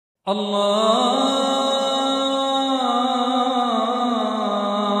الله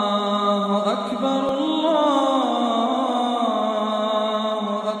أكبر الله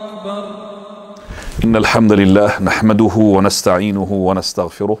أكبر. إن الحمد لله نحمده ونستعينه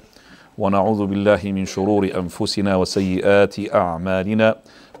ونستغفره ونعوذ بالله من شرور أنفسنا وسيئات أعمالنا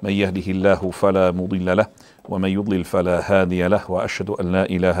من يهده الله فلا مضل له ومن يضلل فلا هادي له وأشهد أن لا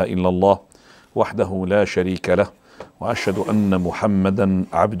إله إلا الله وحده لا شريك له وأشهد أن محمدا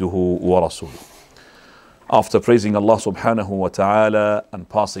عبده ورسوله. After praising Allah subhanahu wa ta'ala and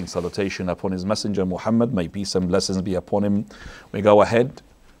passing salutation upon his messenger Muhammad, may peace and blessings be upon him, we go ahead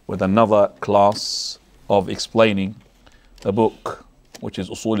with another class of explaining the book which is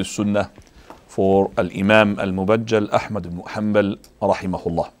Usool As-Sunnah for Al-Imam Al-Mubajjal Ahmad ibn Hanbal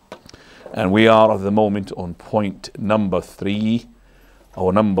rahimahullah. And we are at the moment on point number 3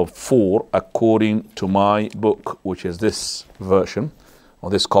 or number 4 according to my book, which is this version or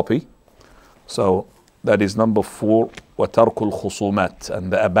this copy. So that is number 4, وَتَرْكُ الْخُصُومَاتِ, and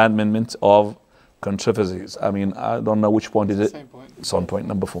the abandonment of controversies. I mean, I don't know which point is it. Same point. It's on point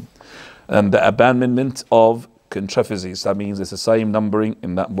number 4. And the abandonment of controversies. That means it's the same numbering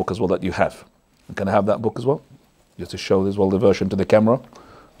in that book as well that you have. You can have that book as well, just to show as well the version to the camera.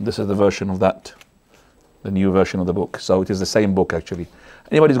 This is the version of that, the new version of the book. So it is the same book actually.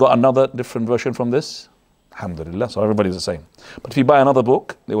 Anybody's got another different version from this? Alhamdulillah, so everybody's the same. But if you buy another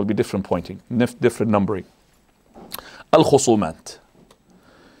book, there will be different pointing, different numbering. Al-Khusumat.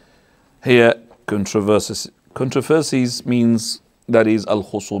 Here, controversies. Controversies means that is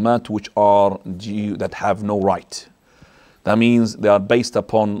al-khusumat, which are due, that have no right. That means they are based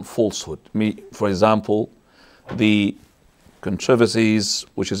upon falsehood. For example, the controversies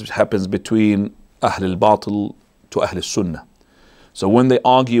which happens between Ahl al-Batil to Ahl al-Sunnah. So when they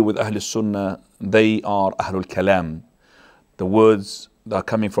argue with Ahl al-Sunnah, they are Ahl al-Kalam. The words that are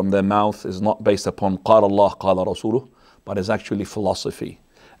coming from their mouth is not based upon Qala Allah, Qala Rasuluh, but is actually philosophy.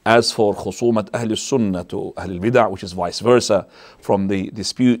 As for khusumat Ahl al-Sunnah to Ahl al-Bid'ah, which is vice versa, from the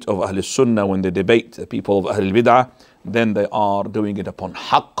dispute of Ahl al-Sunnah when they debate the people of Ahl al-Bid'ah, then they are doing it upon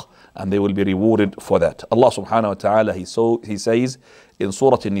haqq, and they will be rewarded for that. Allah subhanahu wa ta'ala, he says in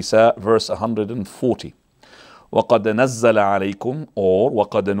Surah An-Nisa, verse 140, وَقَدْ نَزَّلَ عَلَيْكُمْ, or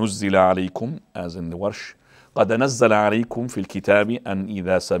وَقَدْ نُزِّلَ عَلَيْكُمْ, as in the Warsh, قَدْ نَزَّلَ عَلَيْكُمْ فِي الْكِتَابِ أَنْ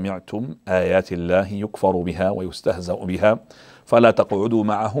إِذَا سَمِعْتُمْ آيَاتِ اللَّهِ يُكْفَرُ بِهَا وَيُسْتَهْزَأُ بِهَا فَلَا تَقْعُدُوا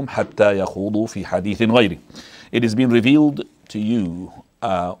مَعَهُمْ حَتَّى يَخُوضُوا فِي حَدِيثٍ غَيْرِهِ. It has been revealed to you,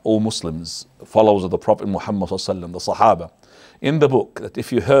 O Muslims, followers of the Prophet Muhammad sallallahu, the Sahaba, in the book, that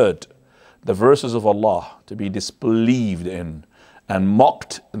if you heard the verses of Allah to be disbelieved in and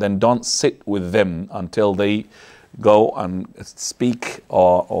mocked, then don't sit with them until they go and speak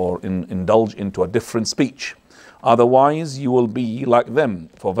or indulge into a different speech. Otherwise, you will be like them.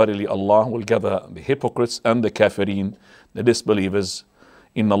 For verily Allah will gather the hypocrites and the kafirin, the disbelievers.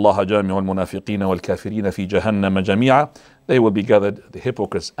 Inna Allah jami'u al-munafiqina wal-kafirina fi jahannama jami'a. They will be gathered, the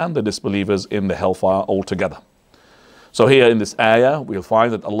hypocrites and the disbelievers, in the hellfire altogether. So here in this ayah, we'll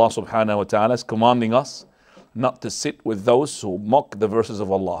find that Allah subhanahu wa ta'ala is commanding us not to sit with those who mock the verses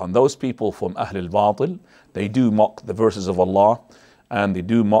of Allah. And those people from Ahl al-Batil, they do mock the verses of Allah, and they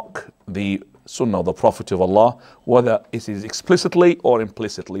do mock the Sunnah of the Prophet of Allah, whether it is explicitly or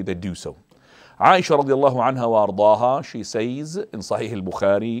implicitly, they do so. Aisha radiallahu anha wa ardaha, she says in Sahih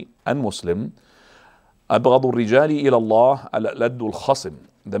al-Bukhari and Muslim, أبغض الرجال إلى الله الألد الخصم.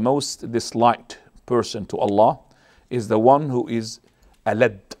 The most disliked person to Allah is the one who is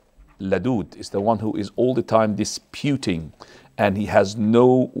alad, ladud, is the one who is all the time disputing, and he has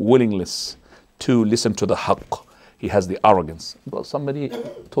no willingness to listen to the haqq. He has the arrogance. Well, somebody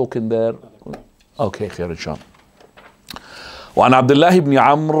talking there? Okay, khair inshallah. وعن عبد الله بن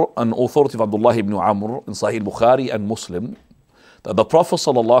عمرو, an authority of Abdullah ibn Amr in Sahih Bukhari and Muslim, that the Prophet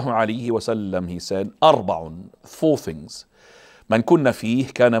sallallahu alaihi wasallam, he said, أربع, 4 things, من كن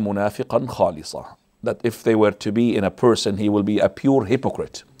فيه كان منافقا خالصا, that if they were to be in a person, he will be a pure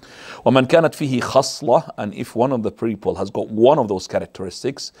hypocrite. ومن كانت فيه خصلة, and if one of the people has got one of those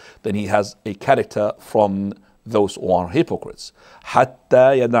characteristics, then he has a character from those who are hypocrites.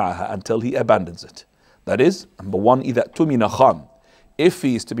 حتى يدعها, until he abandons it. That is, number 1, إذا اؤتمن خان, if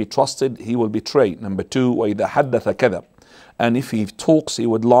he is to be trusted, he will betray. Number 2, وإذا حدث كذب, and if he talks, he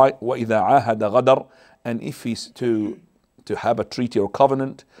would lie. وإذا عاهد غدر, and if he's to have a treaty or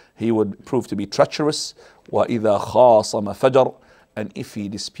covenant, he would prove to be treacherous. وإذا خاصم فجر, and if he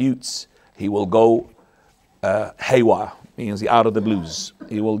disputes, he will go haywire, means he out of the blues.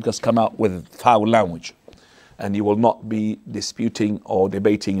 He will just come out with foul language, and he will not be disputing or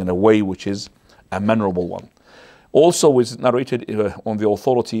debating in a way which is a mannerable one. Also is narrated on the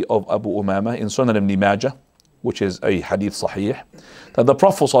authority of Abu Umama in Sunan ibn Majah, which is a hadith sahih, that the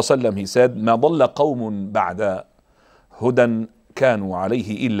Prophet ﷺ, he said, ما ضل قوم بعد هدى كانوا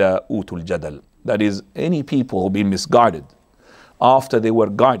عليه إلا أوتوا الجدل. That is, any people who've been misguided after they were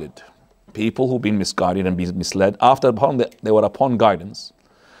guided, people who've been misguided and been misled after they were upon guidance,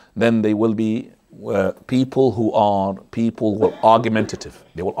 then they will be people who are argumentative.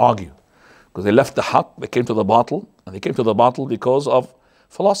 They will argue because they left the haqq, they came to the batil, and they came to the batil because of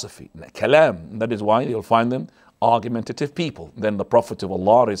philosophy, kalam. That is why you'll find them argumentative people. Then the Prophet of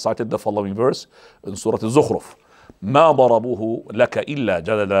Allah recited the following verse in Surah Al-Zukhruf: ما ضربوه لك إلا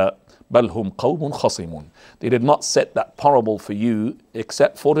جدلا بل هم قوم خصمون. They did not set that parable for you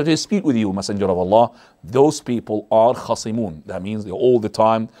except for to dispute with you, Messenger of Allah. Those people are khasimun. That means they're all the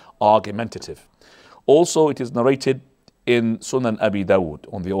time argumentative. Also, it is narrated in Sunan Abi Dawud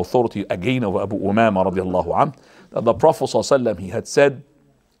on the authority again of Abu Umama radiallahu anh, that the Prophet ﷺ, he had said,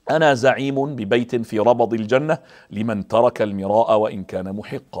 أنا زعيم ببيت في ربض الجنة لمن ترك المراء وإن كان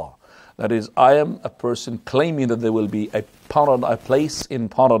محقا. That is, I am a person claiming that there will be a place in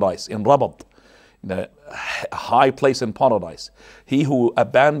paradise, in Rabad, a high place in paradise. He who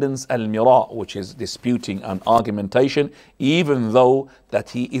abandons al-mira, which is disputing and argumentation, even though that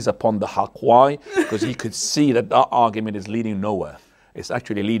he is upon the haqq. Why? Because he could see that that argument is leading nowhere. It's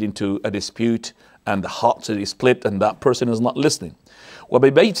actually leading to a dispute, and the hearts are split, and that person is not listening.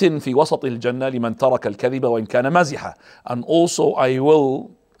 وَبِبَيْتٍ فِي وَسَطِ الْجَنَّةِ لِمَنْ تَرَكَ الْكَذِبَ وَإِنْ كَانَ مَزِحًا. And also I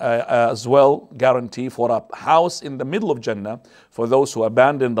will as well guarantee for a house in the middle of Jannah for those who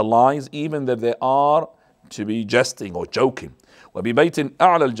abandon the lies, even that they are to be jesting or joking. وَبِبَيْتٍ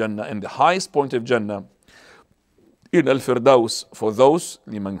أَعْلَى الْجَنَّةِ, in the highest point of Jannah, in Al-Firdaus, for those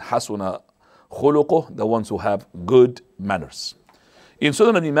لِمَنْ حَسُنَ خُلُقُهُ, the ones who have good manners. In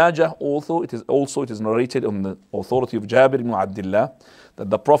Sunan ibn Majah, also it is narrated on the authority of Jabir ibn Abdullah that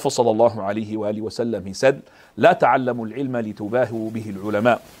the Prophet sallallahu alaihi wasallam, he said, لا تعلموا العلم لتباهوا به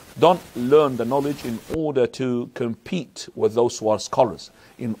العلماء. Don't learn the knowledge in order to compete with those who are scholars,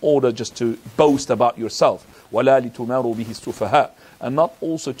 in order just to boast about yourself. ولا لتماروا به السفهاء, and not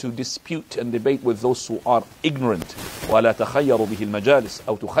also to dispute and debate with those who are ignorant. ولا تخيروا به المجالس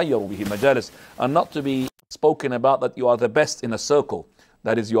أو تخيروا به المجالس, and not to be spoken about that you are the best in a circle,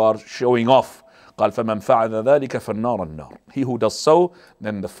 that is, you are showing off. قال فمن فعل ذلك فالنار النار. He who does so,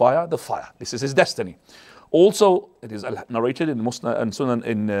 then the fire, the fire. This is his destiny. Also, it is narrated in Musnad and Sunan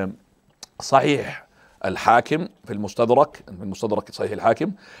in Sahih Al-Hakim في المستدرك, in المستدرك Sahih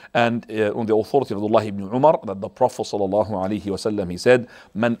Al-Hakim, and on the authority of Abdullah ibn Umar, that the Prophet sallallahu alaihi wasallam, he said,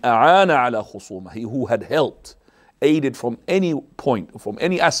 من أعان على خصومه, he who had helped, aided from any point, from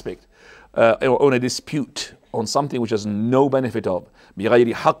any aspect, on a dispute, on something which has no benefit of,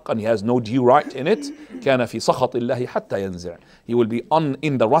 بغير حق, and he has no due right in it, كان في سخط الله حتى ينزع. He will be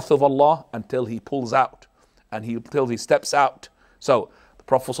in the wrath of Allah until he pulls out, and until he steps out. So the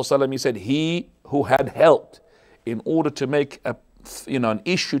Prophet ﷺ, he said, he who had helped in order to make an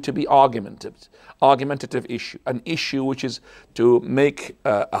issue to be argumentative issue, an issue which is to make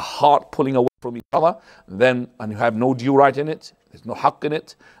a heart pulling away from each other, then, and you have no due right in it, there's no haqq in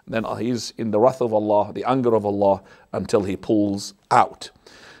it, then he's in the wrath of Allah, the anger of Allah, until he pulls out.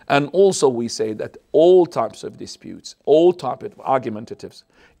 And also we say that all types of disputes, all types of argumentatives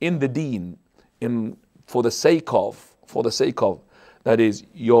in the deen, for the sake of, that is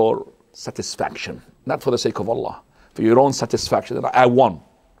your satisfaction, not for the sake of Allah, for your own satisfaction, that I won,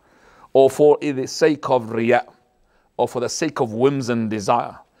 or for the sake of riyah, or for the sake of whims and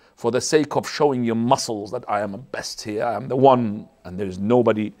desire, for the sake of showing your muscles that I am the best here, I am the one, and there is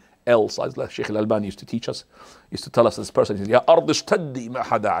nobody else. As Shaykh Al-Albani used to teach us, used to tell us, this person, he said, Ya ard ishtaddi ma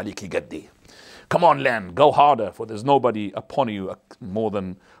hada aliki gaddi. Come on, land, go harder, for there's nobody upon you more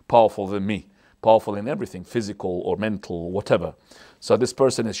than powerful than me. Powerful in everything, physical or mental, whatever. So this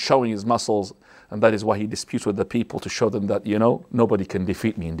person is showing his muscles, and that is why he disputes with the people, to show them that, nobody can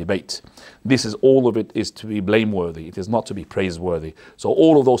defeat me in debate. This is, all of it is to be blameworthy. It is not to be praiseworthy. So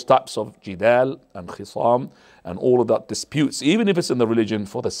all of those types of jidal and khisam and all of that disputes, even if it's in the religion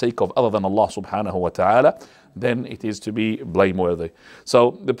for the sake of other than Allah subhanahu wa ta'ala, then it is to be blameworthy.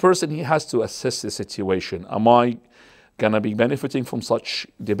 So the person, he has to assess the situation. Am I going to be benefiting from such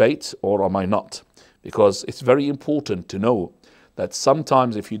debate, or am I not? Because it's very important to know that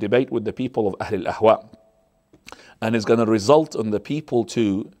sometimes if you debate with the people of Ahl al-Ahwa, and it's going to result in the people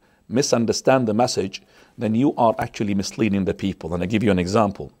to misunderstand the message, then you are actually misleading the people. And I give you an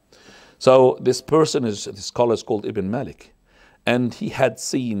example. So this scholar is called Ibn Malik, and he had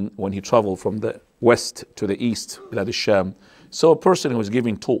seen, when he traveled from the west to the east, Bilad al-Sham, so a person who was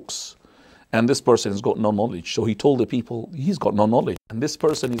giving talks, And this person has got no knowledge. So he told the people, he's got no knowledge. And this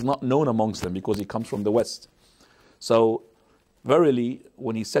person is not known amongst them because he comes from the West. So verily,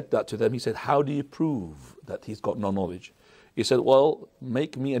 when he said that to them, he said, how do you prove that he's got no knowledge? He said, well,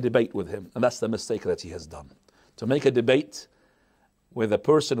 make me a debate with him. And that's the mistake that he has done. To make a debate with a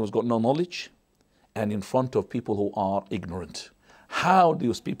person who's got no knowledge and in front of people who are ignorant. How do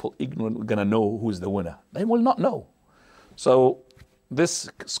those people ignorant going to know who's the winner? They will not know. So this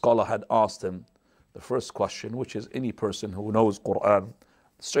scholar had asked him the first question, which is any person who knows Quran,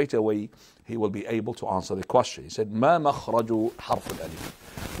 straight away he will be able to answer the question. He said, ما مخرج حرف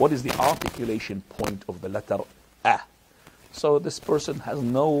الألف? What is the articulation point of the letter A? So this person has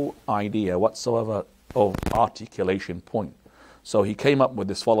no idea whatsoever of articulation point. So he came up with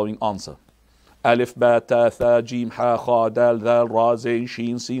this following answer. Alif, ba, ta, tha, jim, ha, kha, dal, dhal, ra, zain,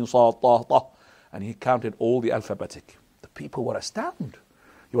 shin, sin, sa, ta, ta. And he counted all the alphabetic. The people were astounded.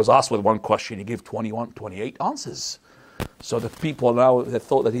 He was asked with one question, he gave 21, 28 answers. So the people now, they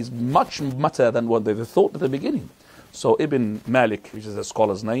thought that he's much better than what they thought at the beginning. So Ibn Malik, which is the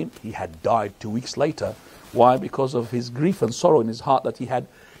scholar's name, he had died 2 weeks later. Why? Because of his grief and sorrow in his heart that he had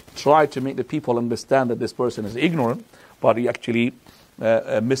tried to make the people understand that this person is ignorant, but he actually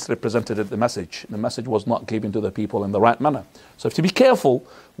misrepresented the message. The message was not given to the people in the right manner. So you have to be careful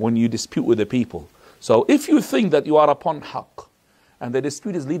when you dispute with the people. So if you think that you are upon haqq and the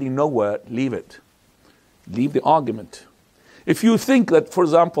dispute is leading nowhere, leave it. Leave the argument. If you think that, for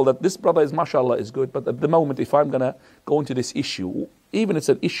example, that this brother is mashallah is good, but at the moment if I'm going to go into this issue, even it's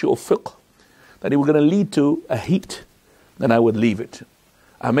an issue of fiqh, that it was going to lead to a heat, then I would leave it.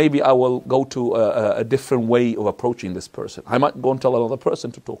 And maybe I will go to a different way of approaching this person. I might go and tell another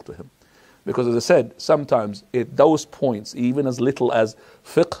person to talk to him. Because as I said, sometimes at those points, even as little as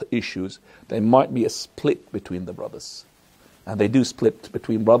fiqh issues, there might be a split between the brothers. And they do split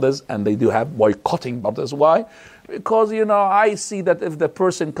between brothers, and they do have boycotting brothers. Why? Because, I see that if the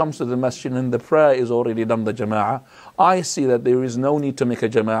person comes to the masjid and the prayer is already done, the jama'ah, I see that there is no need to make a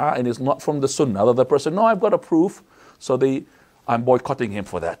jama'ah, and it's not from the sunnah. The other person, no, I've got a proof, so I'm boycotting him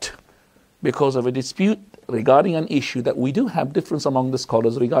for that. Because of a dispute regarding an issue that we do have difference among the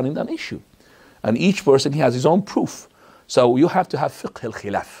scholars regarding that issue. And each person, he has his own proof. So you have to have fiqh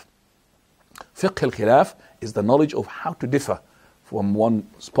al-khilaf. Fiqh al-khilaf is the knowledge of how to differ from one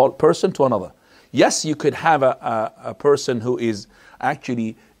person to another. Yes, you could have a person who is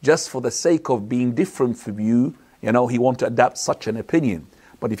actually just for the sake of being different from you, he wants to adapt such an opinion.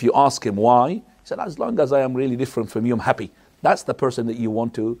 But if you ask him why, he said, as long as I am really different from you, I'm happy. That's the person that you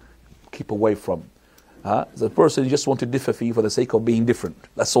want to keep away from. The person you just want to differ for you for the sake of being different.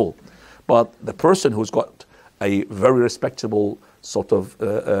 That's all. But the person who's got a very respectable sort of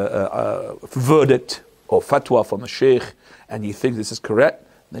verdict or fatwa from a sheikh, and you think this is correct,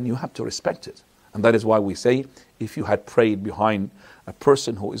 then you have to respect it. And that is why we say, if you had prayed behind a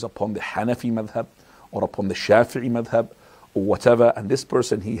person who is upon the Hanafi madhab or upon the Shafi'i madhab or whatever, and this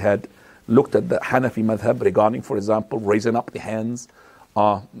person, he had looked at the Hanafi madhab regarding, for example, raising up the hands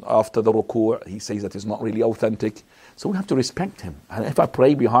after the ruku', he says that is not really authentic. So we have to respect him. And if I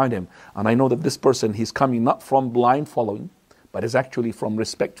pray behind him, and I know that this person, he's coming not from blind following, but is actually from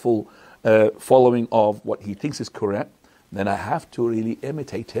respectful following of what he thinks is correct, then I have to really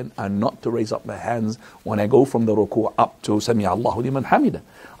imitate him and not to raise up my hands when I go from the ruku' up to Sami Allahu liman hamida.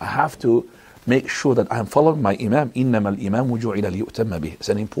 I have to make sure that I'm following my Imam. إِنَّمَا الْإِمَامُ جُعِلَ لِيُؤْتَمَّ بِهِ. It's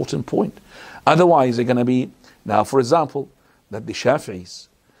an important point. Otherwise, they're going to be, now for example, that the Shafi'is,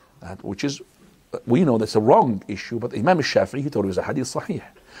 which is, we know that's a wrong issue, but Imam Shafi'i, he thought it was a hadith sahih.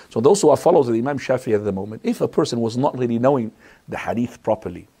 So those who are followers of Imam Shafi'i at the moment, if a person was not really knowing the hadith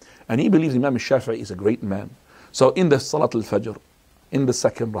properly, and he believes Imam Shafi'i is a great man, so in the Salat al-Fajr, in the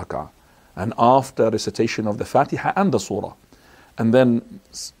second rak'ah, and after recitation of the Fatiha and the Surah, and then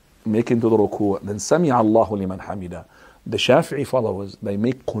making to the ruku', then Sami Allahu liman hamida, the Shafi'i followers, they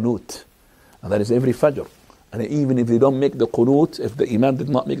make qunut, and that is every Fajr. And even if they don't make the qunut, if the Imam did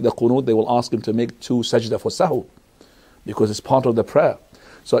not make the qunut, they will ask him to make 2 sajda for sahu, because it's part of the prayer.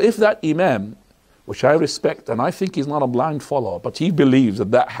 So if that Imam, which I respect, and I think he's not a blind follower, but he believes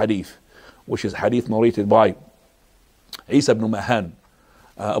that that hadith, which is hadith narrated by Isa ibn Mahan,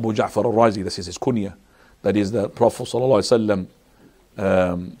 Abu Ja'far al-Razi, this is his kunya, that is the Prophet sallallahu alaihi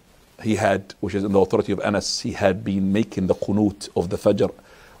wasallam, he had, which is in the authority of Anas, he had been making the qunut of the Fajr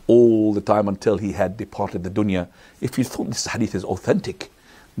all the time until he had departed the dunya. If you thought this hadith is authentic,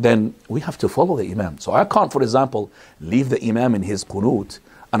 then we have to follow the Imam. So I can't, for example, leave the Imam in his qunut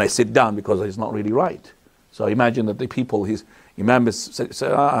and I sit down because it's not really right. So imagine that the people, his Imam is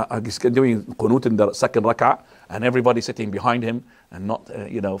doing qunut in the second rak'ah, and everybody sitting behind him and not,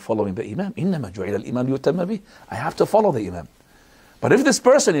 following the Imam. إِنَّمَا جُعِلَ الْإِمَامُ لِيُؤْتَمَّ بِهِ. I have to follow the Imam. But if this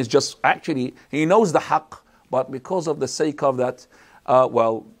person is just actually, he knows the haqq, but because of the sake of that,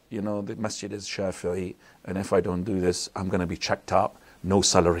 the masjid is Shafi'i, and if I don't do this, I'm going to be checked up, no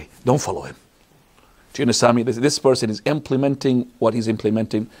salary. Don't follow him. Do you understand me? This person is implementing what he's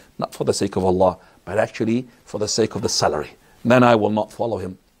implementing, not for the sake of Allah, but actually for the sake of the salary. Then I will not follow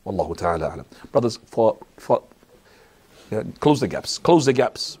him. Wallahu ta'ala alam. Brothers, close the gaps. Close the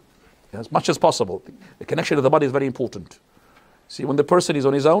gaps as much as possible. The connection to the body is very important. See, when the person is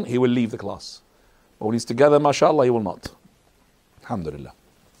on his own, he will leave the class. But when he's together, mashallah, he will not. Alhamdulillah.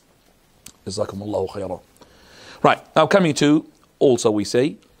 Jazakumullahu khairan. Right, now coming to, also we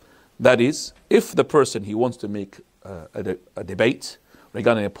say, that is, if the person, he wants to make a debate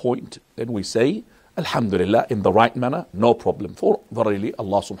regarding a point, then we say, Alhamdulillah, in the right manner, no problem. For verily,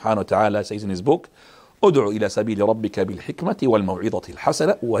 Allah subhanahu wa ta'ala says in his book, أُدْعُ إِلَى سَبِيلِ رَبِّكَ بِالْحِكْمَةِ وَالْمَوْعِظَةِ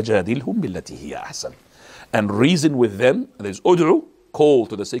الْحَسَنَةِ وَجَادِلْهُمْ بِالَّتِي هِيَ أَحْسَنُ. And reason with them, there's ud'u, call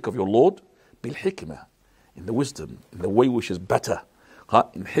to the sake of your Lord, bil-hikmah, in the wisdom, in the way which is better,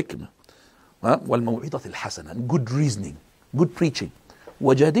 in hikmah, وَالْمَوْعِظَةِ الْحَسَنَةِ, and good reasoning, good preaching.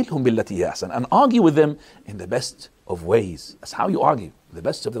 وَجَادِلْهُمْ بِالَّتِي هِيَ أَحْسَنُ, and argue with them in the best of ways. That's how you argue, the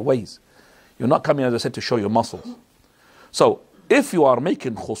best of the ways. You're not coming, as I said, to show your muscles. So, if you are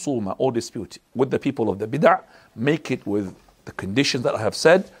making khusuma or dispute with the people of the bid'ah, make it with the conditions that I have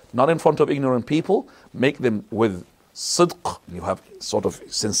said, not in front of ignorant people. Make them with sidq. You have sort of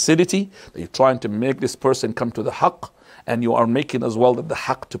sincerity that you're trying to make this person come to the haqq, and you are making as well that the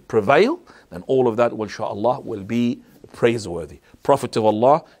haqq to prevail. Then all of that, inshallah, will be praiseworthy. Prophet of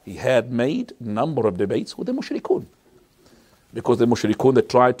Allah, he had made a number of debates with the mushrikun, because the mushrikun, they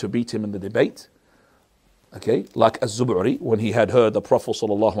tried to beat him in the debate. Okay, like Az-Zub'ri, when he had heard the Prophet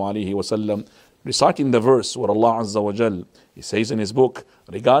sallallahu alaihi wasallam reciting the verse where Allah Azza wa Jal, he says in his book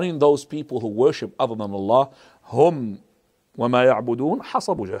regarding those people who worship other than Allah, hum wa ma ya'budun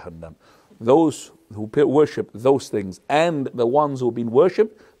hasabu jahannam. Those who worship those things and the ones who have been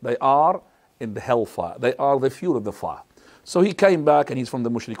worshipped, they are in the hellfire. They are the fuel of the fire. So he came back, and he's from the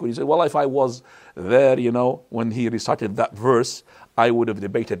mushrikun. He said, well, if I was there, when he recited that verse, I would have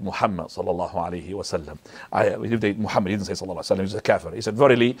debated Muhammad sallallahu alaihi wasallam. Muhammad, he didn't say sallallahu alaihi wasallam, he's a kafir. He said,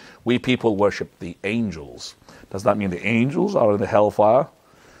 verily, we people worship the angels. Does that mean the angels are in the hellfire?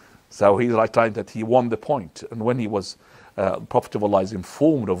 So he's like trying that he won the point. And when he was, Prophet of Allah is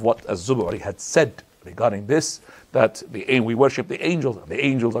informed of what Az-Zub'ri had said regarding this, that we worship the angels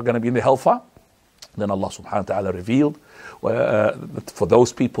are going to be in the hellfire. Then Allah subhanahu wa ta'ala revealed for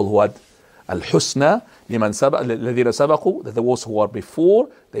those people who had al-husna الَّذِينَ سَبَقُوا, that those who are before,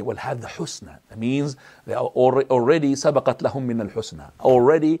 they will have the husna. That means they are already سَبَقَتْ لَهُم مِّنَ الْحُسْنَى.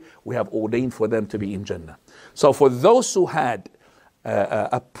 Already we have ordained for them to be in Jannah. So for those who had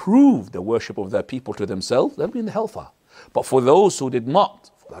approved the worship of their people to themselves, they'll be in the hellfire. But for those who did not,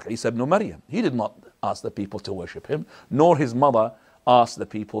 like Isa ibn Maryam, he did not ask the people to worship him, nor his mother asked the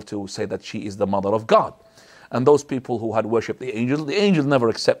people to say that she is the mother of God. And those people who had worshipped the angels never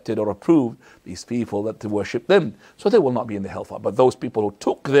accepted or approved these people that to worship them. So they will not be in the hellfire. But those people who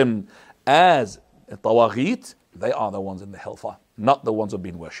took them as tawaghit, they are the ones in the hellfire, not the ones who have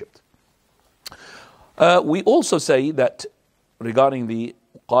been worshipped. We also say that regarding the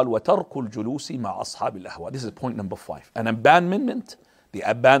قال وترك الجلوس مع أصحاب الأهواء. This is point number 5. An abandonment, the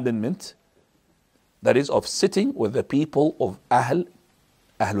abandonment that is of sitting with the people of Ahlul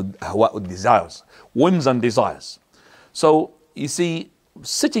Ahwa, desires, whims and desires. So you see,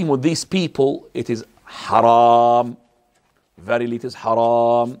 sitting with these people, it is haram. Verily it is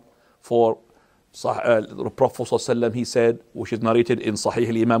haram. For the Prophet ﷺ, he said, which is narrated in Sahih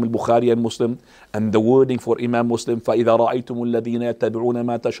al-Imam al-Bukhari and Muslim, and the wording for Imam Muslim, فَإِذَا رَأَيْتُمُ الَّذِينَ يَتَّبِعُونَ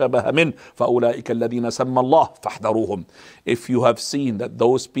مَا تَشَابَهَ مِنْهُ فَأُولَٰئِكَ الَّذِينَ سَمَّى اللَّهُ فَاحْذَرُوهُم. If you have seen that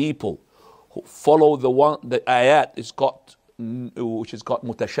those people who follow the ayat which is got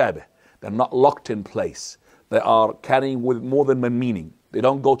mutashabih, they're not locked in place, they are carrying with more than one meaning, they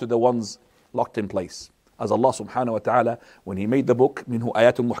don't go to the ones locked in place. As Allah subhanahu wa ta'ala, when he made the book, منه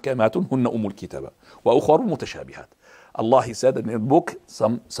آيات محكمات هن أم الكتاب وأخر متشابهات. Allah, he said that in the book,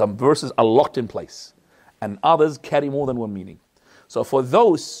 some verses are locked in place, and others carry more than one meaning. So for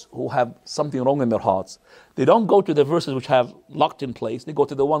those who have something wrong in their hearts, they don't go to the verses which have locked in place, they go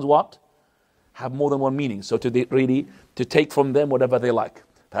to the ones what? Have more than one meaning. So to take from them whatever they like.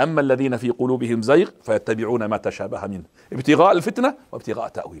 فأما الذين في قلوبهم زيغ فيتبعون ما تشابه منه ابتغاء الفتنة وابتغاء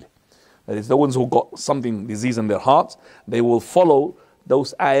تأويله. That is, the ones who got something disease in their hearts, they will follow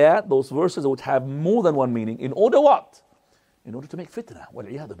those ayat, those verses would have more than one meaning. In order what? In order to make fitna.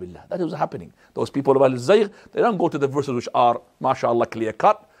 Wal-iyadu billah. That is happening. Those people of Al-Zayg, they don't go to the verses which are, mashallah, clear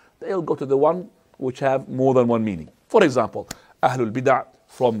cut. They'll go to the one which have more than one meaning. For example, Ahlul Bid'ah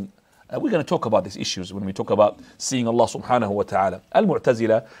from, we're going to talk about these issues when we talk about seeing Allah subhanahu wa ta'ala.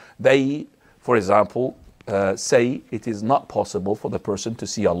 Al-Mu'tazila, they, for example, say it is not possible for the person to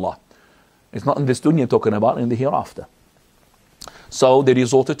see Allah. It's not in this dunya talking about, in the hereafter. So they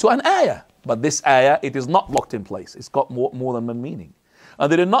resorted to an ayah. But this ayah, it is not locked in place. It's got more than one meaning.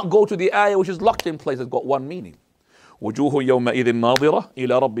 And they did not go to the ayah which is locked in place. It's got one meaning. وجوه يومئذ ناظرة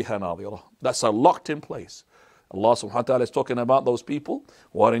إلى ربها ناظرة. That's a locked in place. Allah subhanahu wa ta'ala is talking about those people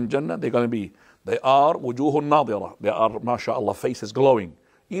who are in Jannah. They are وجوه ناظرة. They are, mashallah, faces glowing.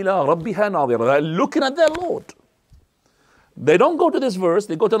 إلى ربها ناظرة. They're looking at their Lord. They don't go to this verse.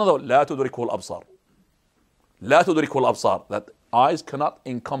 They go to another. لا تدركه الأبصار. لا تدركه الأبصار. That eyes cannot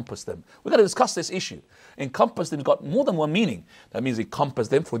encompass them. We're going to discuss this issue. Encompass them has got more than one meaning. That means encompass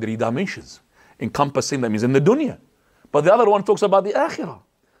them for the dimensions. Encompassing them is in the dunya. But the other one talks about the akhirah.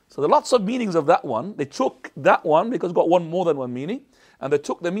 So there are lots of meanings of that one. They took that one because it's got more than one meaning. And they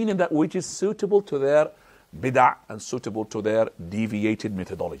took the meaning that which is suitable to their bid'ah and suitable to their deviated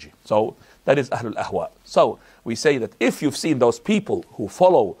methodology. So that is Ahlul Ahwa. So we say that if you've seen those people who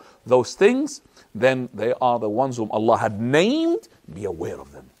follow those things, then they are the ones whom Allah had named. Be aware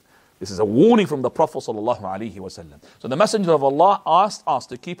of them. This is a warning from the Prophet sallallahu alaihi wasallam. So the Messenger of Allah asked us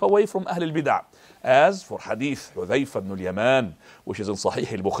to keep away from Ahlul Bid'ah. As for Hadith Hudhayfa ibn al-Yaman, which is in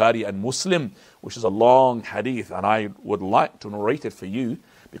Sahih al-Bukhari and Muslim, which is a long hadith, and I would like to narrate it for you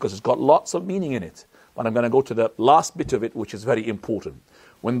because it's got lots of meaning in it. But I'm going to go to the last bit of it, which is very important.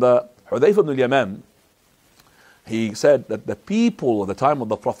 When the Hudhayfa ibn al-Yaman, he said that the people at the time of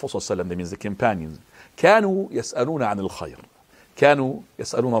the Prophet ﷺ, that means the companions, كانوا يسألون عن الخير. كانوا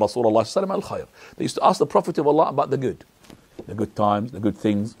يسألون رسول الله صلى الله عليه وسلم عن الخير. They used to ask the Prophet of Allah about the good times, the good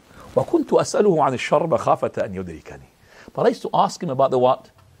things. وكنت أسأله عن الشر مخافة أن يدركني. But I used to ask him about the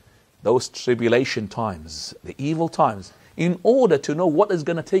what? Those tribulation times, the evil times, in order to know what is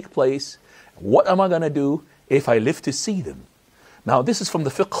going to take place. What am I going to do if I live to see them? Now this is from the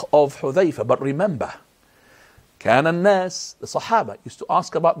fiqh of Hudhayfa, but remember, كان الناس, the Sahaba used to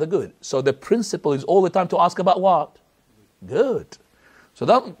ask about the good. So the principle is all the time to ask about what? Good. So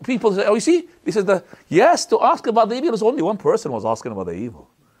that people say, oh, you see, this is yes, to ask about the evil. There's only one person was asking about the evil.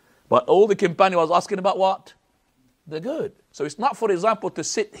 But all the companion was asking about what? The good. So it's not, for example, to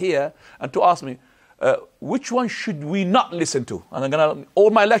sit here and to ask me, which one should we not listen to? And I'm going to,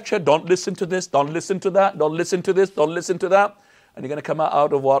 all my lecture, don't listen to this, don't listen to that, don't listen to this, don't listen to that. And you're going to come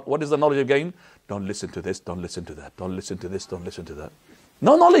out of what? What is the knowledge you've gained? Don't listen to this, don't listen to that, don't listen to this, don't listen to that.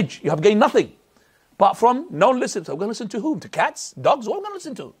 No knowledge. You have gained nothing. Apart from, don't listen. So I'm going to listen to whom? To cats? Dogs? What am I going to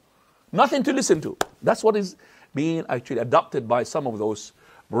listen to? Nothing to listen to. That's what is being actually adopted by some of those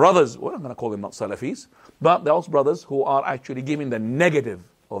brothers. Well, I'm going to call them not Salafis, but those brothers who are actually giving the negative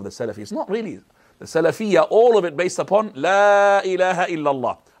of the Salafis. Not really. The Salafiyya, all of it based upon La ilaha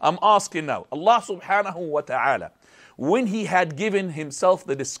illallah. I'm asking now, Allah subhanahu wa ta'ala, when He had given Himself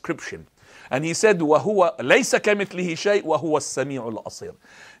the description, and He said, وَهُوَ لَيْسَ كَمِثْلِهِ شَيْءٍ وَهُوَ السَّمِيعُ الْأَصِيرُ.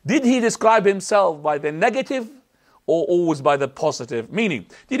 Did He describe Himself by the negative or always by the positive? Meaning,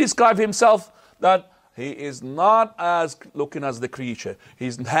 did He describe Himself that He is not as looking as the creature,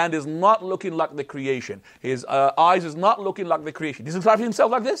 His hand is not looking like the creation, His eyes is not looking like the creation? Did He describe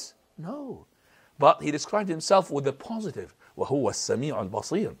Himself like this? No. But He described Himself with the positive. وَهُوَ السَّمِيعُ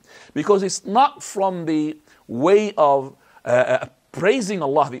الْبَصِيرُ. Because it's not from the way of praising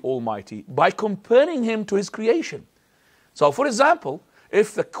Allah the Almighty by comparing Him to His creation. So for example,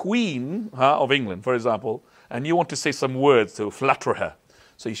 if the Queen of England, for example, and you want to say some words to flatter her,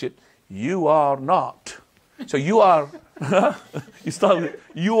 so you should, you are not. So you are, you start with,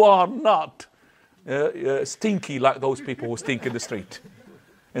 you are not stinky like those people who stink in the street.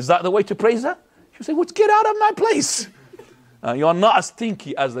 Is that the way to praise her? You say, well, get out of my place. You are not as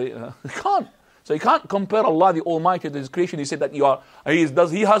stinky as they, you can't. So you can't compare Allah the Almighty to His creation. He said that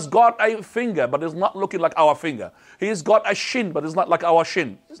He has got a finger, but it's not looking like our finger. He has got a shin, but it's not like our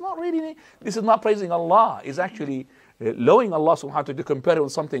shin. It's not really, this is not praising Allah. It's actually lowering Allah subhanahu wa ta'ala to compare it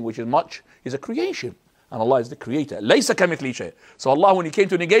with something which is a creation. And Allah is the creator. لَيْسَ كَمِثْلِهِ شَيْءٍ. So Allah, when He came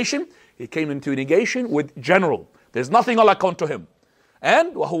to negation, He came into negation with general. There's nothing like unto Him.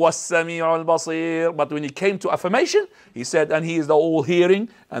 And وَهُوَ السَّمِيعُ الْبَصِيرُ. But when He came to affirmation, He said, and He is the all-hearing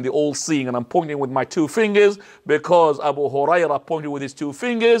and the all-seeing. And I'm pointing with my two fingers because Abu Hurairah pointed with his two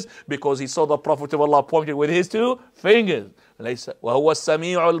fingers, because he saw the Prophet of Allah pointed with his two fingers. وَهُوَ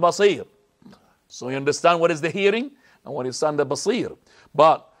السَّمِيعُ الْبَصِيرُ. So you understand what is the hearing and وَلِسَانَ بَصِيرٍ.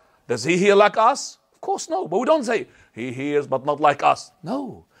 But does he hear like us? Of course no. But we don't say he hears but not like us.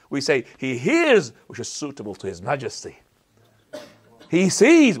 No. We say he hears which is suitable to his majesty. He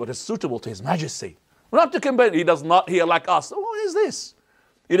sees what is suitable to his majesty. We don't have to compare. He does not hear like us. What is this?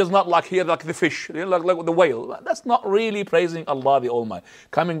 He does not hear like the fish, like the whale. That's not really praising Allah the Almighty.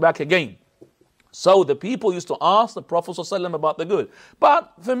 Coming back again. So the people used to ask the Prophet ﷺ about the good.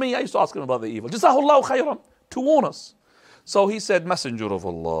 But for me, I used to ask him about the evil. Jazahullahu khayran, to warn us. So he said, Messenger of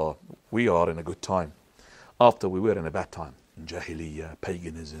Allah, we are in a good time. After we were in a bad time. Jahiliyyah,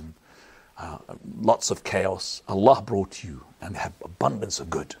 paganism, lots of chaos. Allah brought you and have abundance of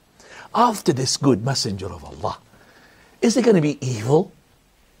good. After this good, Messenger of Allah, is there going to be evil?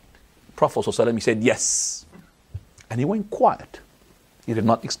 Prophet ﷺ, he said, yes. And he went quiet. He did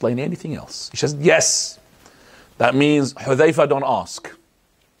not explain anything else. He says, yes. That means, Hudhayfa, don't ask.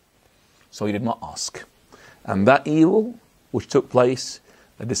 So he did not ask. And that evil which took place,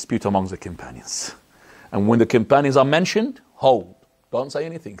 a dispute amongst the companions. And when the companions are mentioned, hold. Don't say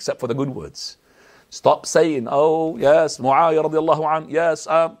anything except for the good words. Stop saying, oh, yes, Muawiyah radiallahu anh, yes,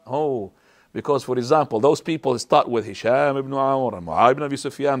 oh. Because, for example, those people start with Hisham ibn Amr and Muawiyah ibn Abi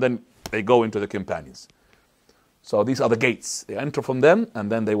Sufyan, then they go into the companions. So these are the gates. They enter from them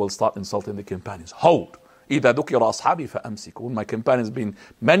and then they will start insulting the companions. Hold. إِذَا ذُكِرَ أَصْحَابِي فَأَمْسِكُوا. When my companions been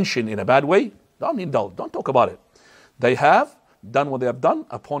mentioned in a bad way, don't indulge, don't talk about it. They have done what they have done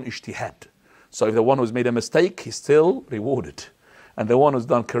upon ijtihad. So if the one who's made a mistake, he's still rewarded. And the one who's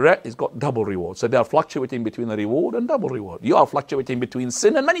done correct, he's got double reward. So they are fluctuating between a reward and double reward. You are fluctuating between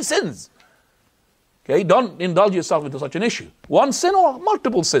sin and many sins. Okay, don't indulge yourself into such an issue. One sin or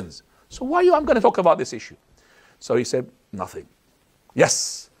multiple sins. So why I'm going to talk about this issue? So he said, nothing.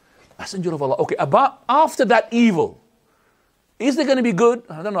 Yes, Messenger of Allah. Okay, about after that evil, is there going to be good?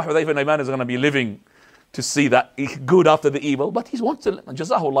 I don't know how Hudhayfa ibn Iman is going to be living to see that good after the evil, but he wants to,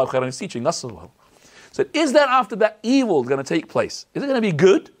 Jazahullah khairan, he's teaching us as well. So is there after that evil going to take place? Is it going to be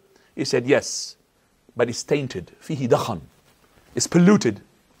good? He said, yes, but it's tainted. Fihi dakhan. It's polluted.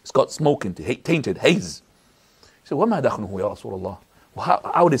 It's got smoke into it, tainted, haze. He said, وَمَا دَخْنُهُ يَا رَسُولَ اللَّهِ. Well,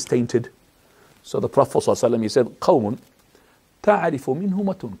 how it is tainted? So the Prophet ﷺ, he said, قَوْمٌ تَعْرِفُ مِنْهُ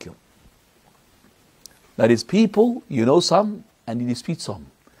مَا تُنْكِرُ. That is people, you know some, and you dispute some.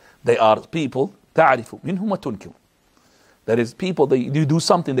 They are people, تَعْرِفُ مِنْهُ مَا تُنْكِرُ. That is people that you do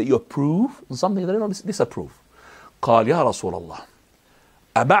something that you approve, and something that you don't disapprove. قال يا رسول الله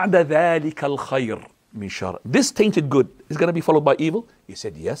أبعد ذلك الخير من شر. This tainted good is going to be followed by evil? He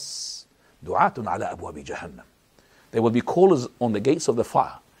said, yes. دعاة على أبواب جهنم. There will be callers on the gates of the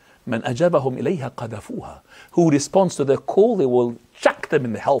fire. من أجابهم إليها قذفوها. Who responds to their call, they will chuck them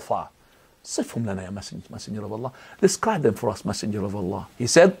in the hellfire. صفهم لنا يا messenger of Allah. Describe them for us, messenger of Allah. He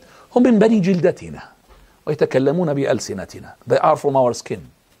said, هم من بني جلدتنا ويتكلمون بألسنتنا. They are from our skin.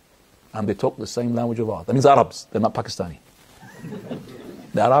 And they talk the same language of ours. That means Arabs. They're not Pakistani.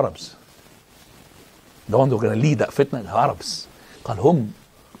 They are Arabs. The ones who are going to lead that fitna are Arabs. قال هم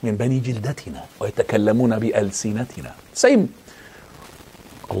من بني جلدتنا ويتكلمون بألسنتنا. Same.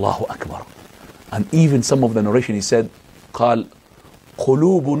 Allahu Akbar. And even some of the narration he said, قال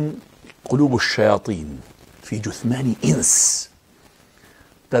قلوب الشياطين في جثمان إنس.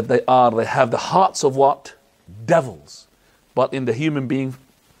 That they have the hearts of what? Devils. But in the human being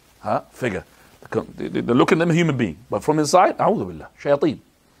figure. They look at them a human being. But from inside, أعوذ بالله, shayateen.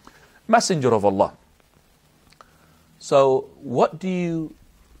 Messenger of Allah. So what do you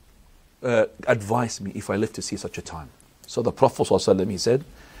advise me if I live to see such a time? So the Prophet ﷺ, he said,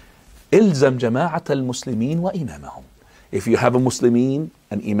 إلزم جماعة المسلمين وإمامهم. If you have a Muslimin,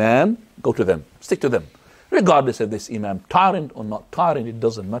 an Imam, go to them, stick to them. Regardless of this Imam, tyrant or not tyrant, it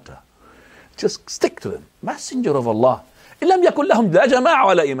doesn't matter. Just stick to them. Messenger of Allah. إِلَّمْ يَكُنْ لَهُمْ لَا جَمَاعَ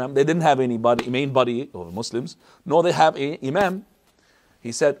وَلَا إِمَامٍ. They didn't have anybody, main body of Muslims, nor they have an Imam.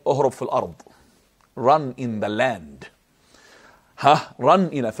 He said, أُهْرُبْ فِي الْأَرْضِ. Run in the land. Run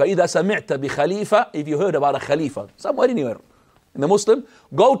in a. فَإِذَا سَمِعْتَ بِخَلِيفَةٍ. If you heard about a Khalifa, somewhere, anywhere, in the Muslim,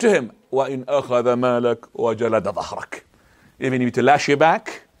 go to him. وَإِنْ أَخَذَ مَالَكَ وَجَلَدَ ظَهْرَكَ. If you need to lash your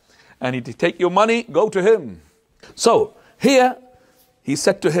back, and need to take your money, go to him. So, here, he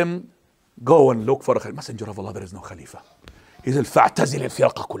said to him, go and look for a Khalifa. Messenger of Allah, there is no Khalifa. He said, فَاعْتَزِلِ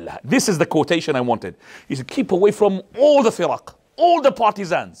الْفِرَقَ كُلَّهَا. This is the quotation I wanted. He said, keep away from all the firaq, all the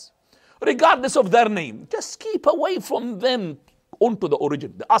partisans, regardless of their name. Just keep away from them onto the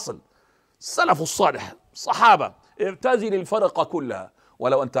origin, the asl. Salaf al-Salih, Sahaba. اعتزل الفرق كلها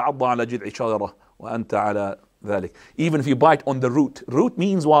ولو أن تعض على جذع شجرة وأنت على ذلك. Even if you bite on the root. Root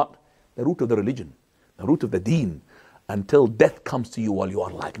means what? The root of the religion, the root of the deen, until death comes to you while you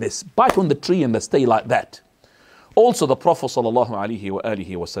are like this. Bite on the tree and stay like that. Also the Prophet sallallahu alaihi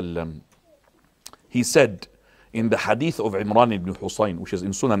wasallam, he said in the hadith of Imran ibn Husayn, which is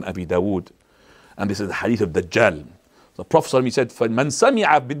in Sunan Abi Dawood, and this is the hadith of Dajjal. The Prophet sallallahu alaihi wasallam said, فَمَنْ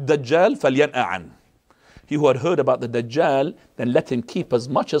سَمِعَ بِالدَّجَّالِ فَلْيَنْأَ عَنْهُ. He who had heard about the Dajjal, then let him keep as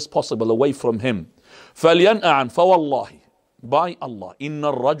much as possible away from him. فَلْيَنْأَ عَنْهُ. فَوَاللَّهِ, by Allah, إِنَّ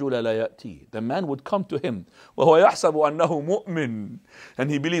الرَّجُلَ لَيَأْتِي. The man would come to him, وَهُوَ يَحْسَبُ أَنَّهُ مُؤْمِنٌ. And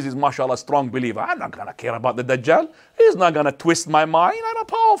he believes he's, mashallah, a strong believer. I'm not going to care about the Dajjal. He's not going to twist my mind. I'm a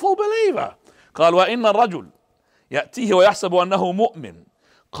powerful believer. قال وَإِنَّ الرَّجُلَ يأتيه ويحسب أنه مؤمن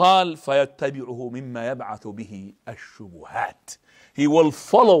قال فيتبعه مما يبعث به الشبهات. He will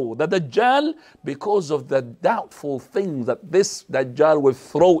follow the Dajjal because of the doubtful things that this Dajjal will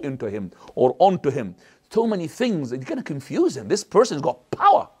throw into him or onto him. So many things that you're going to confuse him. This person's got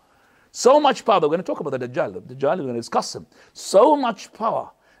power. So much power. We're going to talk about the Dajjal. The Dajjal, we're going to discuss him. So much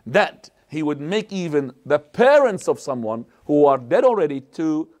power that he would make even the parents of someone who are dead already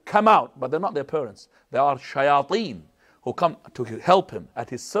to come out, but they're not their parents. They are shayateen who come to help him at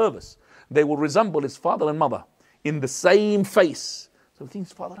his service. They will resemble his father and mother in the same face. So he thinks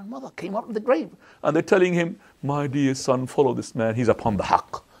his father and mother came out of the grave. And they're telling him, my dear son, follow this man. He's upon the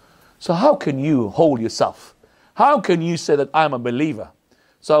haqq. So how can you hold yourself? How can you say that I'm a believer?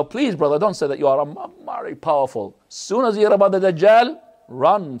 So please, brother, don't say that you are very powerful. Soon as you hear about the Dajjal,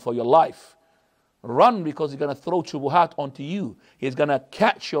 run for your life. Run, because he's going to throw shubuhat onto you. He's going to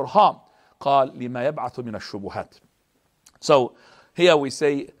catch your heart. قال لما يبعث من الشبهات. So here we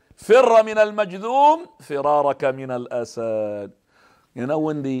say فر من المجذوم فرارك من الأسد. You know,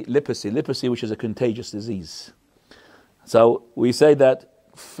 when the leprosy which is a contagious disease. So we say that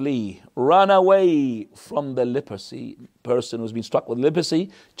flee, run away from the leprosy person who's been struck with leprosy,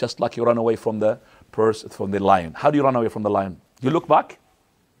 just like you run away from the lion. How do you run away from the lion? You look back?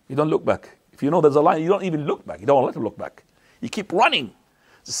 You don't look back. If you know there's a lion, you don't even look back. You don't let him look back. You keep running.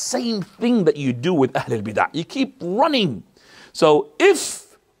 It's the same thing that you do with Ahl al-Bid'ah. You keep running. So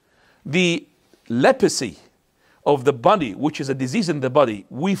if the leprosy of the body, which is a disease in the body,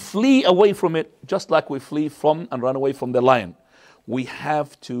 we flee away from it just like we flee from and run away from the lion. We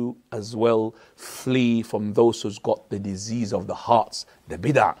have to as well flee from those who's got the disease of the hearts, the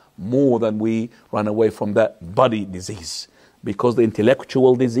bid'ah, more than we run away from that body disease. Because the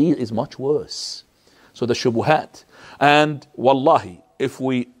intellectual disease is much worse. So the shubuhat. And wallahi, if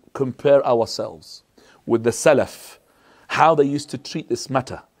we compare ourselves with the Salaf, how they used to treat this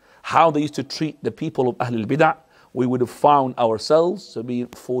matter, how they used to treat the people of Ahl al-Bid'ah, we would have found ourselves to be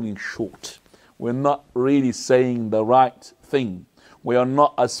falling short. We're not really saying the right thing. We are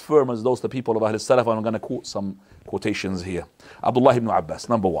not as firm as those the people of Ahl al-Salaf. I'm going to quote some quotations here. Abdullah ibn Abbas,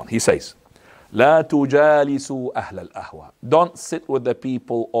 number one, he says, لا تجالسوا أهل الأهواء. Don't sit with the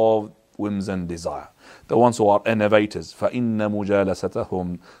people of whims and desire, the ones who are innovators. فإن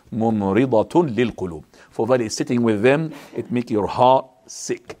مجالستهم ممرضة للقلوب. For very sitting with them, it makes your heart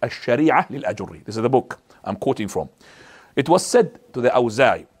sick. الشريعة للأجري. This is the book I'm quoting from. It was said to the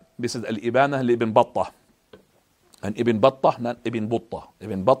Awza'i. This is Al-Ibana Ibn Battah. And Ibn Battah, not Ibn Battah.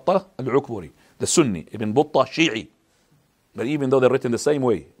 Ibn Battah Al-Ukburi, the Sunni. Ibn Battah Shi'i. But even though they're written the same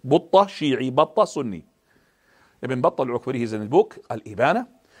way, Battah Shi'i, Battah Sunni. Ibn Battah Al-Ukburi, he's in his book Al-Ibana.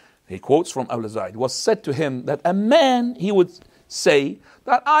 He quotes from Al-Zaid. It was said to him that a man, he would say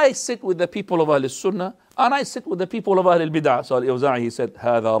that I sit with the people of Ahl-Sunnah and I sit with the people of Ahl-Bid'ah. So Al-Awza'i, he said,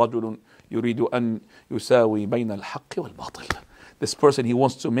 هذا رجل يريد أن يساوي بين الحق والباطل. This person, he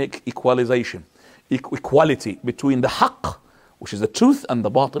wants to make equalization, equality between the haqq, which is the truth, and the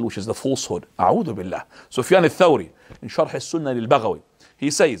batil, which is the falsehood. أعوذ بالله. Sufyan al-Thawri, in Sharh al-Sunnah lil-Baghawi,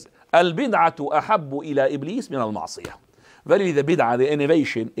 he says, البدعة أحب إلى إبليس من المعصية. Verily the bid'ah, the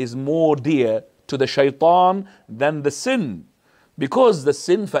innovation, is more dear to the shaitan than the sin. Because the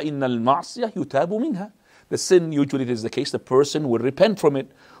sin, فإن المعصية يتاب منها. The sin, usually it is the case, the person will repent from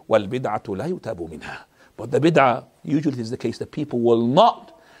it. وَالْبِدْعَةُ لَا يُتَابُ مِنْهَا. But the bid'ah, usually it is the case, that people will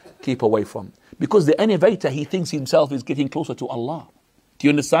not keep away from. Because the innovator, he thinks himself is getting closer to Allah. Do you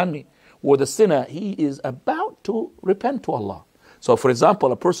understand me? Or the sinner, he is about to repent to Allah. So for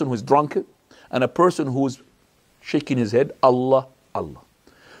example, a person who is drunk and a person who is shaking his head, Allah, Allah.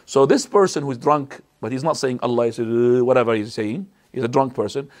 So this person who is drunk, but he's not saying Allah, he says, whatever he's saying, he's a drunk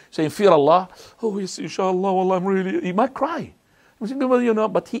person, saying, fear Allah, oh yes, inshallah, Allah, I'm really, he might cry. You know,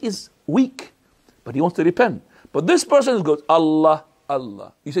 but he is weak, but he wants to repent. But this person goes, Allah,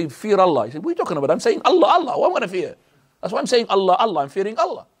 Allah. You say, fear Allah. You say, what are you talking about? I'm saying Allah, Allah. What am I going to fear? That's why I'm saying Allah, Allah. I'm fearing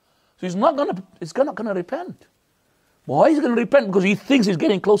Allah. So he's not going to repent. Why is he going to repent? Because he thinks he's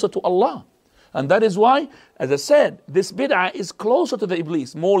getting closer to Allah. And that is why, as I said, this bid'ah is closer to the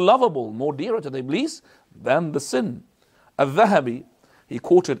Iblis, more lovable, more dearer to the Iblis than the sin. Al-Dhahabi, he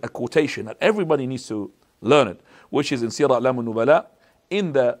quoted a quotation that everybody needs to learn it, which is in Sirah A'lam al-Nubala,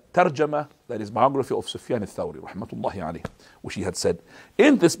 in the Tarjama, that is biography of Sufyan al-Thawri, rahmatullahi alayhi, which he had said.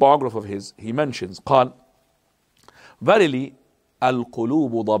 In this biography of his, he mentions, قال, verily,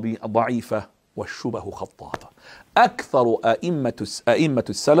 القلوب ضعيفة والشبه خطافة. أكثر أئمة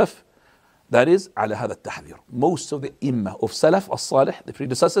السلف, that is, على هذا التحذير. Most of the imma of Salaf, as-Salih, the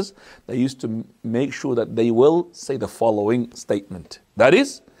predecessors, they used to make sure that they will say the following statement. That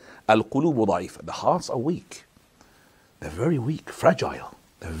is, القلوب ضعيفة. The hearts are weak. They're very weak, fragile.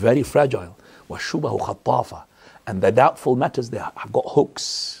 They're very fragile. وَالشُّبَهُ خَطَّافَةً. And the doubtful matters, they have got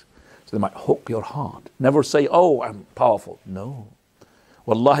hooks. So they might hook your heart. Never say, oh, I'm powerful. No.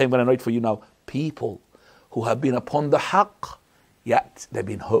 Wallahi, I'm going to write for you now. People who have been upon the haqq, yet they've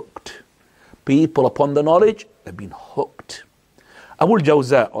been hooked. People upon the knowledge, they've been hooked. Abu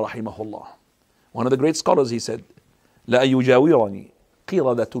al-Jawza, rahimahullah, one of the great scholars, he said, لَا يُجَاوِرَنِي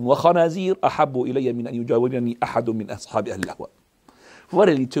قِرَدَةٌ وَخَنَازِيرٌ أَحَبُّ إِلَيَّ مِنْ أَنْ يُجَاوِرَنِي أَحَدٌ مِنْ أَصْحَابِ أَهْلِ الْأَهْوَاءِ.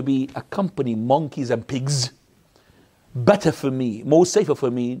 Verily, to be accompanying monkeys and pigs, better for me, more safer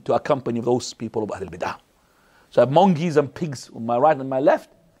for me to accompany those people of Ahl al-Bid'ah. So I have monkeys and pigs on my right and my left.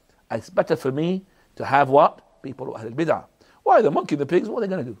 It's better for me to have what? People of Ahl al-Bid'ah. Why? The monkey and the pigs, what are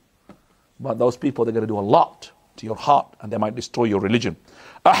they going to do? But those people, they're going to do a lot to your heart, and they might destroy your religion.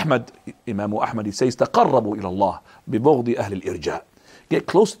 Ahmad, Imam Ahmad, he says, تَقَرَّبُوا إِلَى اللَّهِ بِبُغْضِ أَهْلِ الْإِرْجَاءِ. Get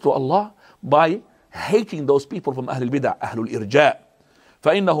closer to Allah by hating those people from Ahl al-Bid'ah, Ahlul Irja'.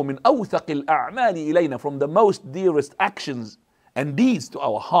 فَإِنَّهُ مِنْ أَوْثَقِ الْأَعْمَالِ إِلَيْنَا. From the most dearest actions and deeds to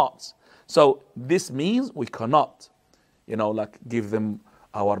our hearts. So this means we cannot, like give them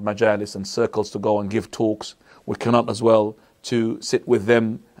our majalis and circles to go and give talks. We cannot as well to sit with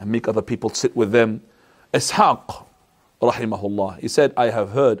them and make other people sit with them. Ishaq, rahimahullah, he said, I have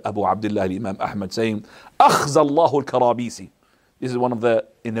heard Abu Abdullah Imam Ahmad saying, أخزى الله الكرابيسي. This is one of the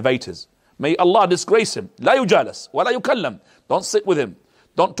innovators. May Allah disgrace him. لا يجالس ولا يكلم. Don't sit with him.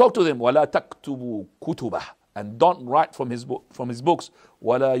 Don't talk to him. ولا تكتبوا كتبه. And don't write from his books.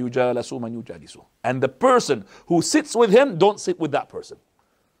 ولا يجالس من يجالسه. And the person who sits with him, don't sit with that person.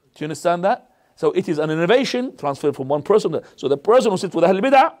 Do you understand that? So it is an innovation transferred from one person. So the person who sits with Ahl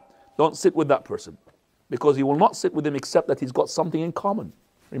Bid'ah, don't sit with that person. Because he will not sit with him except that he's got something in common.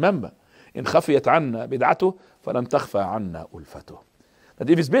 Remember, إن خفيت عنا بدعته فلم تخفى عنا ألفته. That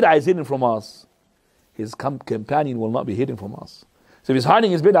if his bid'ah is hidden from us, his companion will not be hidden from us. So if he's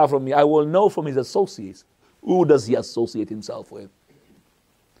hiding his bid'ah from me, I will know from his associates. Who does he associate himself with?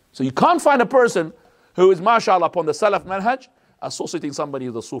 So you can't find a person who is, mashallah, upon the Salaf manhaj, associating somebody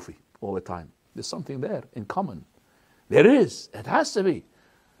with a Sufi all the time. There's something there in common. There is. It has to be.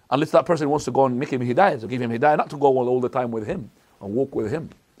 Unless that person wants to go and make him hidayah, to give him hidayah, not to go all the time with him and walk with him.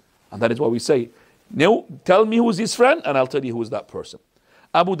 And that is why we say, no, tell me who's his friend and I'll tell you who is that person.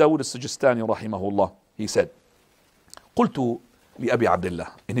 Abu Dawud al-Sijistani rahimahullah, he said, قلت لأبي عبد الله,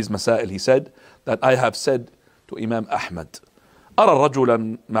 in his Masail he said that I have said to Imam Ahmad, أرى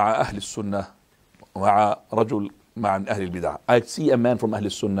رجلا مع أهل السنة ومع رجل مع أهل البدع. I see a man from أهل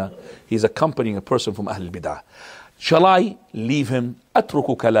السنة, he's accompanying a person from أهل البدع. Shall I leave him?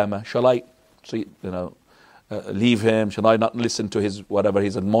 أترك كلامه. Shall I leave him? Shall I not listen to his whatever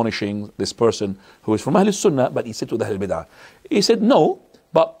he's admonishing this person who is from أهل السنة but he sits with أهل البدع? He said no,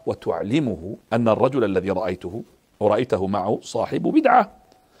 but وتعلمه أن الرجل الذي رأيته معه صاحب بدعة.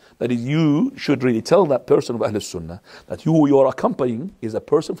 That is, you should really tell that person of Ahl Sunnah that you are accompanying is a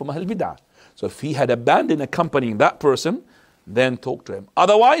person from Ahl Bid'ah. So if he had abandoned accompanying that person, then talk to him.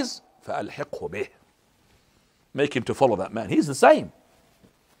 Otherwise, فَأَلْحِقْهُ بِهِ. Make him to follow that man. He's the same.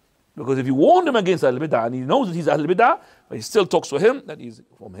 Because if you warned him against Ahl Bid'ah and he knows that he's Ahl Bid'ah, but he still talks to him, then he's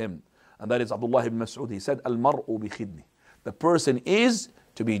from him. And that is Abdullah ibn Mas'ud. He said, Al-mar'u bi-khidni. The person is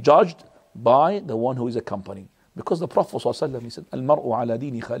to be judged by the one who is accompanying. Because the Prophet ﷺ, he said, Al-mar'u ala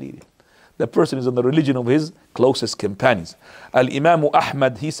dini khalili. The person is on the religion of his closest companions. Al-Imam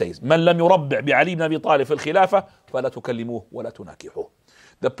Ahmad, he says, Man lam yurabbi' bi Ali ibn Abi Talib fil khilafah, fala tukallimuh wa la tunakihuh.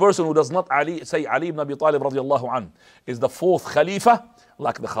 The person who does not say Ali ibn Abi Talib radiallahu anhu is the fourth Khalifa,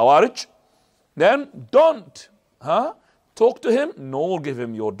 like the Khawarij, then don't talk to him, nor give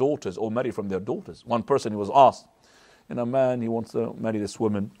him your daughters or marry from their daughters. One person, he was asked, man, he wants to marry this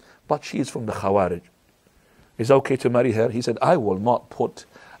woman, but she is from the Khawarij. Is it okay to marry her? He said, I will not put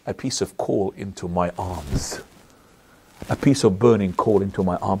a piece of coal into my arms. A piece of burning coal into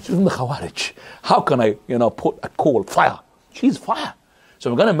my arms. She's from the Khawarij. How can I, put a coal, fire? She's fire.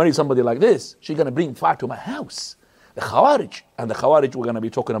 So I'm going to marry somebody like this. She's going to bring fire to my house. The Khawarij. And the Khawarij, we're going to be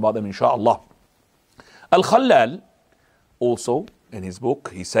talking about them, inshallah. Al-Khallal, also, in his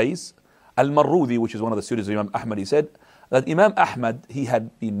book, he says, Al-Marrudi, which is one of the students of Imam Ahmad, he said that Imam Ahmad, he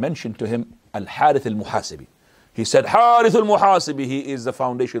had been mentioned to him Al-Harith al-Muhasibi. He said, Harith al-Muhasibi, he is the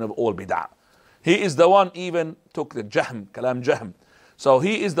foundation of all bid'ah. He is the one even took the Jahm, Kalam Jahm. So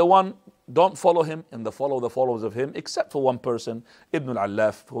he is the one, don't follow him and follow the followers of him, except for one person, Ibn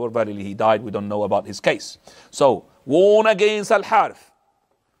al-Allaf, who verily he died, we don't know about his case. So, warn against Al-Harith.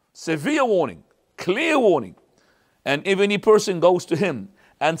 Severe warning, clear warning. And if any person goes to him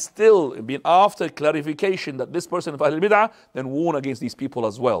and still being after clarification that this person is Ahl al-Bid'ah, then warn against these people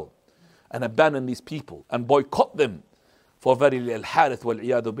as well. And abandon these people and boycott them. For verily Al-Harith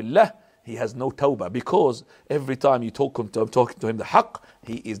wal-iyadu billah, he has no tawbah, because every time you talking to him the haqq,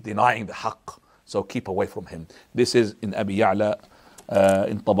 he is denying the haqq. So keep away from him. This is in Abi Ya'la,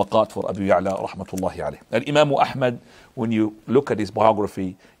 in Tabaqat for Abu Ya'la rahmatullahi alayh. And Imam Ahmad, when you look at his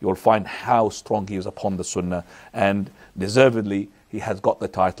biography, you will find how strong he is upon the Sunnah, and deservedly he has got the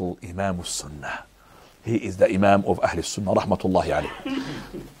title Imam al-Sunnah. He is the Imam of Ahl al-Sunnah rahmatullahi alayh.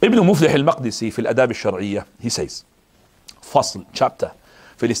 Ibn Muflih al-Maqdisi في الأداب الشرعية, he says, Fasl, chapter,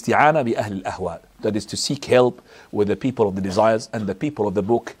 في الاستعانة بأهل الأهواء, that is to seek help with the people of the desires and the people of the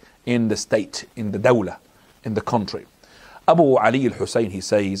book in the state, in the dawlah, in the country. Abu Ali al-Hussein, he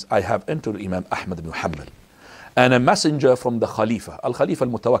says, I have entered Imam Ahmad ibn Hanbal, and a messenger from the Khalifa, Al-Khalifa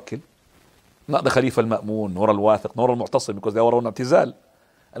al-Mutawakkil, not the Khalifa al-Ma'mun, nor al-Wathiq, nor al-Mu'tasim, because they were on I'tizal.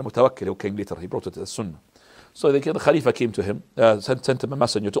 Al-Mutawakkil, who came later, he brought it to the Sunnah. So the Khalifa came to him, sent him a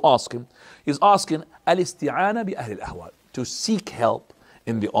messenger to ask him. He's asking, al-isti'ana bi ahli al-ahwa, to seek help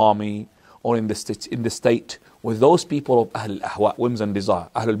in the army or in the state with those people of Ahl al-Ahwa, whims and desire,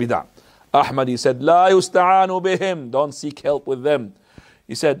 Ahl al-Bid'ah. Ahmad, he said, La yusta'anu bihim, don't seek help with them.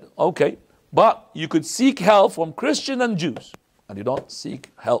 He said, okay, but you could seek help from Christians and Jews, and you don't seek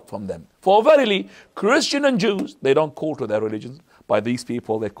help from them. For verily, Christian and Jews, they don't call to their religions. By these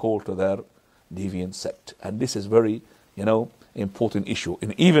people, they call to their deviant sect. And this is very, important issue.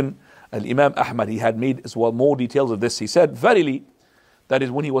 And even Imam Ahmad, he had made as well more details of this. He said, verily, that is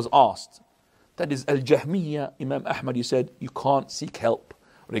when he was asked, that is Al-Jahmiyyah, Imam Ahmad, he said, you can't seek help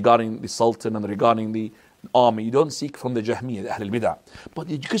regarding the Sultan and regarding the army. You don't seek from the Jahmiyyah, the Ahl al-Bid'ah. But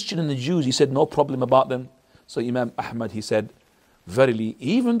the Christian and the Jews, he said, no problem about them. So Imam Ahmad, he said, verily,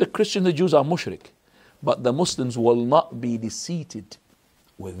 even the Christian and the Jews are mushrik, but the Muslims will not be deceived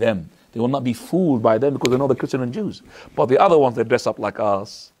with them. They will not be fooled by them, because they know the Christian and Jews. But the other ones, they dress up like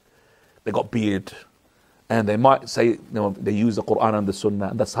us. They got beard. And they might say, they use the Quran and the Sunnah,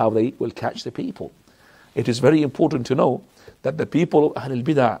 and that's how they will catch the people. It is very important to know that the people of Ahl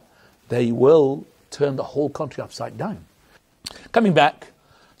al-Bid'ah, they will turn the whole country upside down. Coming back,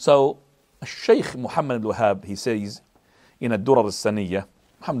 so Shaykh Muhammad al-Wahhab, he says in Ad-Durar al-Saniyya,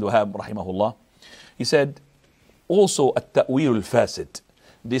 Muhammad al-Wahhab rahimahullah, he said, also at-ta'wil al-fasid,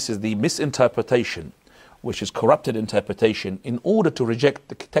 this is the misinterpretation, which is corrupted interpretation. In order to reject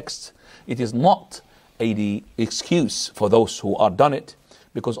the text, it is not the excuse for those who are done it,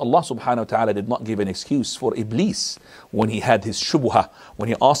 because Allah subhanahu wa ta'ala did not give an excuse for Iblis when he had his shubha, when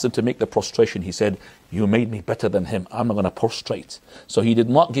he asked him to make the prostration. He said, you made me better than him, I'm not going to prostrate. So he did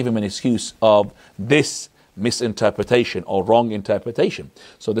not give him an excuse of this misinterpretation or wrong interpretation.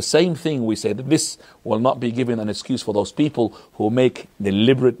 So the same thing, we say that this will not be given an excuse for those people who make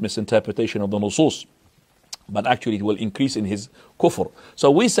deliberate misinterpretation of the nusus, but actually it will increase in his kufr.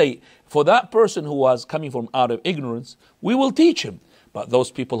 So we say, for that person who was coming from out of ignorance, we will teach him. But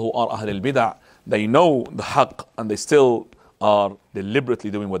those people who are Ahl al-Bid'ah, they know the haqq and they still are deliberately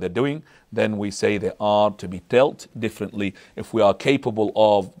doing what they're doing, then we say they are to be dealt differently. If we are capable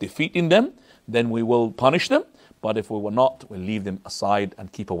of defeating them, then we will punish them. But if we were not, we'll leave them aside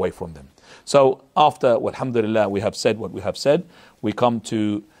and keep away from them. So after, alhamdulillah, we have said what we have said, we come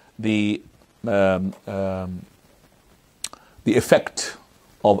to the effect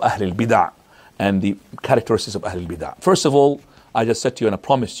of Ahl al-Bid'ah and the characteristics of Ahl al-Bid'ah. First of all, I just said to you, and I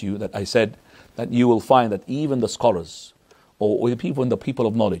promised you that I said that you will find that even the scholars or the people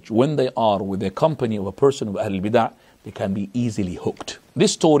of knowledge, when they are with the company of a person of Ahl al-Bid'ah, they can be easily hooked.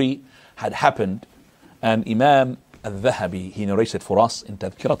 This story had happened, and Imam al-Dhahabi, he narrated for us in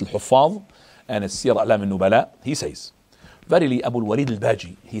Tadhkirat al-Huffaz and Siyar A'lam al-Nubala. He says, verily Abu al-Walid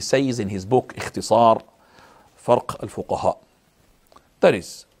al-Baji, he says in his book Ikhtisar Farq al-Fuqaha, that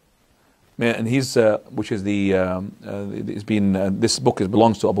is, and he's which is the it's been this book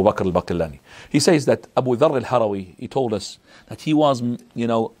belongs to Abu Bakr al-Baqillani. He says that Abu Dharr al-Harawi, he told us that he was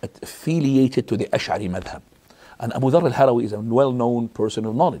affiliated to the Ash'ari madhab, and Abu Dharr al-Harawi is a well-known person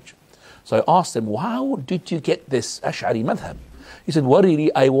of knowledge. So I asked him, how did you get this Ash'ari madhab? He said, worryingly,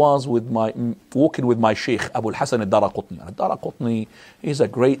 I was walking with my Sheikh, Abu al-Hasan al-Daraqutni. Al-Daraqutni is a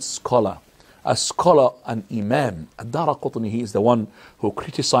great scholar, an Imam. Al-Daraqutni, he is the one who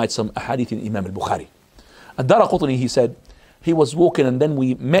criticized some ahadith in Imam al-Bukhari. Al-Daraqutni, he said, he was walking and then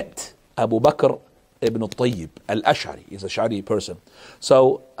we met Abu Bakr ibn al-Tayyib, al-Ash'ari. He's a Ash'ari person.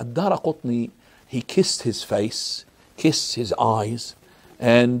 So Al-Daraqutni, he kissed his face, kissed his eyes,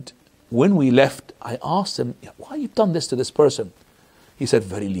 and when we left, I asked him, why you done this to this person? He said,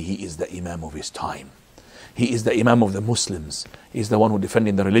 verily, he is the Imam of his time. He is the Imam of the Muslims. He is the one who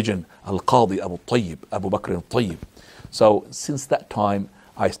defended the religion. Al-Qadi Abu Tayyib, Abu Bakr al-Tayyib. So since that time,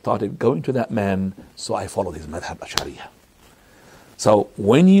 I started going to that man, so I followed his madhab Ash'ariyah. So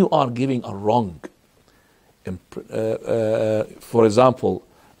when you are giving a wrong, for example,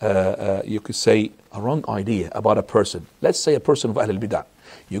 you could say a wrong idea about a person. Let's say a person of Ahl al-Bid'ah.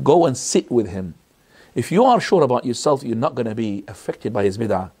 You go and sit with him. If you are sure about yourself, you're not going to be affected by his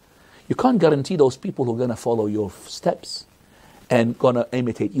bid'ah. You can't guarantee those people who are going to follow your steps and going to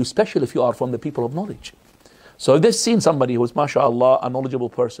imitate you, especially if you are from the people of knowledge. So if they've seen somebody who is, mashallah, a knowledgeable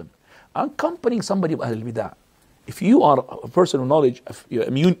person, accompanying somebody of Ahl al-Bid'ah, if you are a person of knowledge, if you're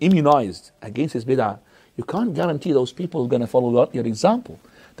immunized against his bid'ah, you can't guarantee those people are going to follow your example.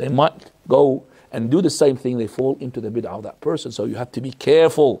 They might go and do the same thing, they fall into the bid'ah of that person. So you have to be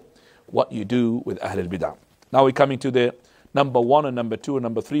careful what you do with Ahl al-Bid'ah. Now we're coming to the number 1 and number 2 and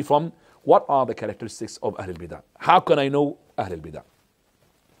number 3 from what are the characteristics of Ahl al-Bid'ah? How can I know Ahl al-Bid'ah?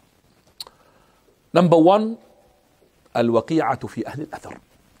 Number 1, al-waqi'atu fi Ahl al-Athar.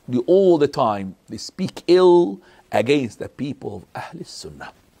 All the time they speak ill against the people of Ahl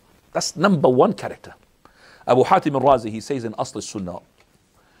al-Sunnah. That's number 1 character. Abu Hatim al-Razi, he says in Asl al-Sunnah,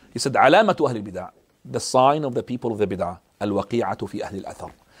 he said, Alamatu Ahl al-Bid'ah, the sign of the people of the Bid'ah, al-waqi'atu fi Ahl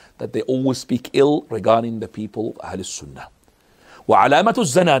al-Athar, that they always speak ill regarding the people of Ahl al-Sunnah. Wa alamatu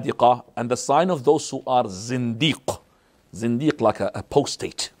al-Zanadiqah, and the sign of those who are zindiq like a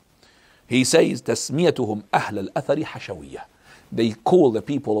apostate. He says, tasmiyatuhum Ahl al-Athari hashawiyah. They call the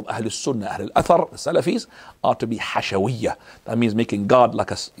people of Ahl al-Sunnah, Ahl al-Athar, the Salafis, are to be hashawiyah. That means making God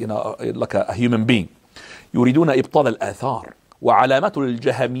like a human being. يريدون إبطال الآثار. وعلامة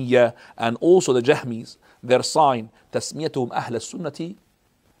الجهمية, and also the Jahmis, their sign, تسميتهم أهل السنة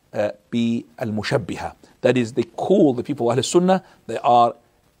بالمشبهة. That is, they call the people of Ahl Sunnah, they are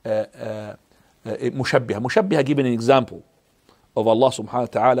mushabbiha. Mushabbiha, giving an example of Allah subhanahu wa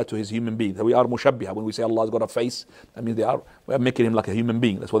ta'ala to his human being. That we are mushabbiha. When we say Allah has got a face, that means we are making him like a human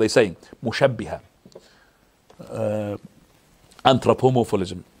being. That's what they're saying. Mushabbiha.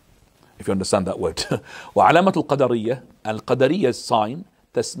 Anthropomorphism, if you understand that word. وعلامة القدرية, القدرية sign,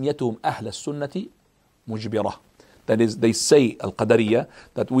 تسميتهم أهل السنة مجبرة. That is, they say al-Qadariyah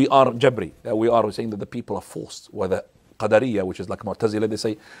that we are Jabri, that we are saying that the people are forced. Whether Qadariyah, which is like Mu'tazila, they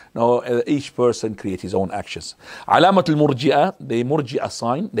say no, each person creates his own actions. Alamat al-Murji'ah, the Murji'ah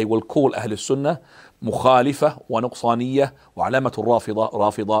sign, they will call Ahl al-Sunnah Mukhalifa wa Nuqsaniyah, wa Alamat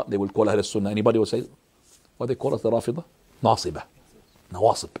al-Rafida, they will call Ahl al-Sunnah. Anybody will say what they call us, the Rafida? Nasiba,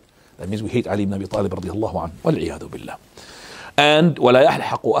 Nawasib. That means we hate Ali ibn Abi Talib radiyallahu anhu. Wal-iyadu billah. And ولا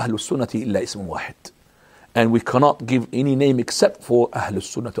يحلق أهل السنة إلا اسم واحد. And we cannot give any name except for Ahl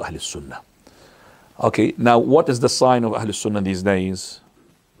al-Sunnah to Ahl al-Sunnah. Okay, now what is the sign of Ahl al-Sunnah these days?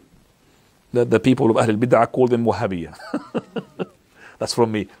 That the people of Ahl al-Bid'ah call them Wahhabiyah. That's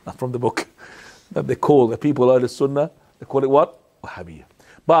from me, not from the book. That they call the people of Ahl al-Sunnah, they call it what? Wahhabiyah.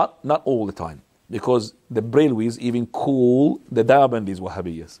 But not all the time. Because the Brailwis even call the Dawabandis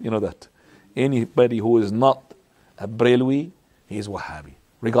Wahhabiyas. You know that. Anybody who is not a Brailwi, he is Wahhabi,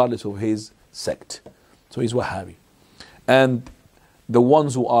 regardless of his sect. So he's Wahhabi. And the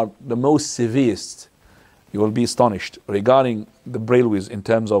ones who are the most severest, you will be astonished regarding the Brailwis in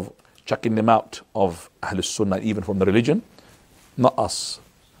terms of chucking them out of Ahl Sunnah, even from the religion. Not us,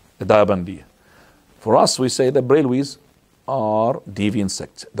 the Dawabandi. For us, we say the Brailwis are deviant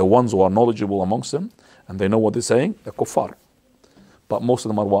sect. The ones who are knowledgeable amongst them and they know what they're saying, they're kuffar. But most of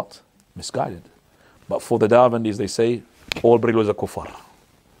them are what? Misguided. But for the Dawabandis, they say all Brailwis are kuffar.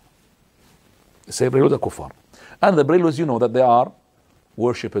 They say Brailwis are kuffar. And the Brailwis, you know that they are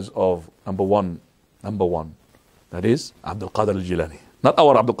worshippers of number one. That is Abdul Qadir al-Jilani. Not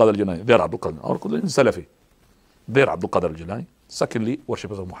our Abdul Qadir al-Jilani, their Abdul Qadir. Our Qadir is Salafi. Their Abdul Qadir al-Jilani. Secondly,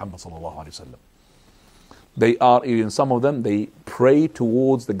 worshippers of Muhammad sallallahu alayhi wa sallam. They are, even some of them, they pray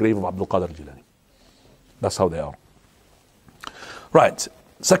towards the grave of Abdul Qadir al-Jilani. That's how they are. Right.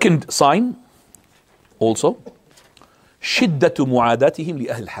 Second sign, also, شدة معاداتهم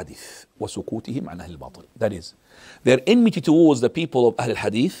لأهل الحديث وسكوتهم عن أهل الباطل. That is, their enmity towards the people of Ahl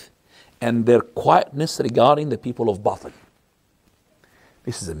al-Hadith and their quietness regarding the people of Batil.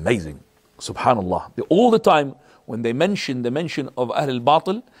 This is amazing. Subhanallah. All the time when they mention the mention of Ahl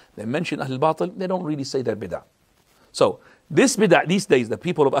al-Batil, they mention Ahl al-Batil, they don't really say their bid'ah. So this bid'ah these days, the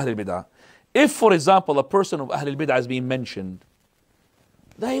people of Ahl al-Bid'ah, if for example a person of Ahl al-Bid'ah is being mentioned,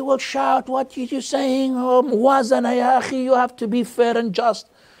 they will shout, what are you saying? Wazana ya akhi, you have to be fair and just.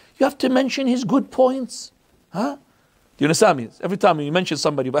 You have to mention his good points. Huh? Do you understand me? Every time you mention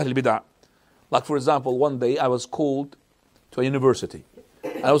somebody of Ahl al-Bid'ah, like for example, one day I was called to a university.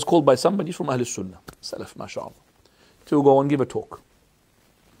 I was called by somebody from As-Sunnah, Salaf, mashallah, to go and give a talk.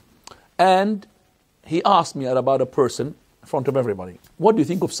 And he asked me about a person in front of everybody. What do you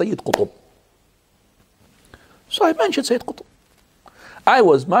think of Sayyid Qutb? So I mentioned Sayyid Qutb. I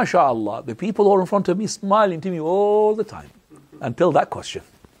was, mashallah, the people who were in front of me smiling to me all the time until that question.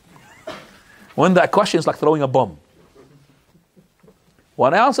 When that question is like throwing a bomb.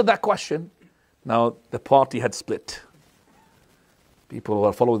 When I answered that question, now the party had split. People who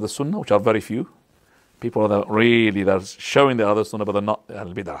are following the Sunnah, which are very few. People that really, they're showing the other Sunnah, but they're not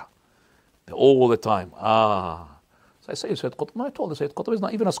al-Bid'ah. All the time. So I say Sayyid Qutb. I told the Sayyid Qutb is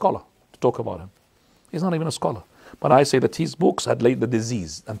not even a scholar to talk about him. He's not even a scholar. But I say that his books had laid the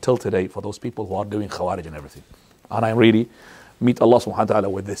disease until today for those people who are doing Khawarij and everything. And I really meet Allah subhanahu wa ta'ala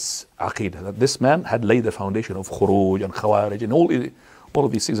with this aqeedah, that this man had laid the foundation of Khuruj and Khawarij and all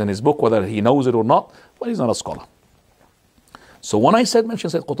of these things in his book, whether he knows it or not, but he's not a scholar. So when I said mention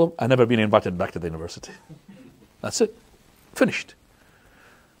Sayyid Qutb, I never been invited back to the university. That's it. Finished.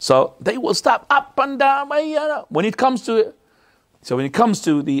 So they will stop up and down. When it comes to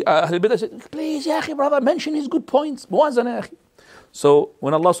the Ahl al-Bid'ah, say, please, ya akhi, brother, mention his good points. So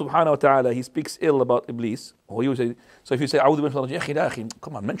when Allah subhanahu wa ta'ala, he speaks ill about Iblis, or you say, so if you say,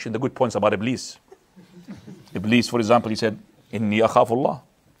 come on, mention the good points about Iblis. Iblis, for example, he said, Inni akhafullah.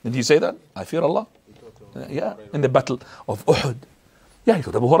 Did he say that? I fear Allah. Yeah, in the battle of Uhud. Yeah, he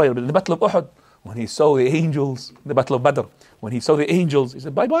told Abu Hurairah, in the battle of Uhud, when he saw the angels, the battle of Badr, when he saw the angels, he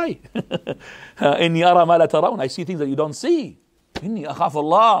said, bye-bye. Inni ara ma la tarawun. I see things that you don't see. Inni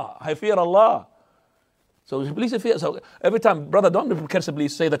akhafullah. I fear Allah. So Iblis fear. So every time, brother, don't curse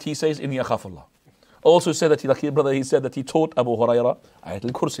Iblis, say that he says, Inni akhafullah. Also say that he said that he taught Abu Hurairah Ayat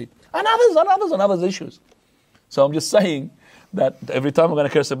al-Kursi. And others issues. So I'm just saying that every time I'm going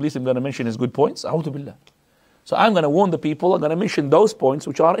to curse Iblis, I'm going to mention his good points. A'udhu billah. So I'm going to warn the people, I'm going to mention those points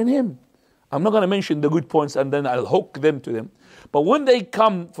which are in him. I'm not going to mention the good points and then I'll hook them to them. But when they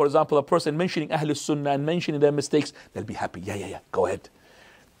come, for example, a person mentioning Ahl Sunnah and mentioning their mistakes, they'll be happy. Yeah, go ahead.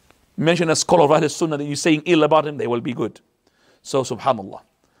 Mention a scholar of Ahl Sunnah that you're saying ill about him, they will be good. So subhanallah.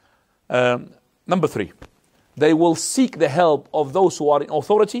 Number 3, they will seek the help of those who are in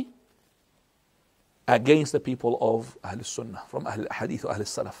authority against the people of Ahl Sunnah, from Ahl Hadith or Ahl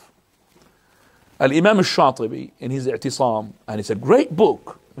Salaf. Al-Imam al-Shatibi in his I'tisam, and it's a great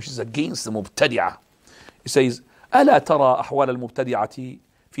book which is against the Mubtadi'ah. He says, ألا ترى أحوال المبتدعة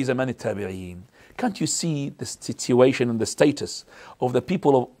في زمان التابعين. Can't you see the situation and the status of the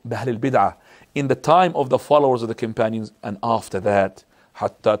people of Ahl al-Bid'ah in the time of the followers of the companions and after that?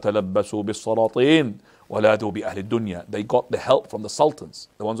 حتى تلبسوا بالسلاطين ولادوا بأهل الدنيا. They got the help from the sultans,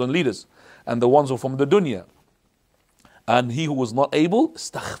 the ones on leaders, and the ones who from the dunya. And he who was not able,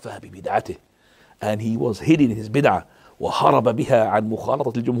 استخفى ببدعته. And he was hidden in his bid'ah. وهرب بها عن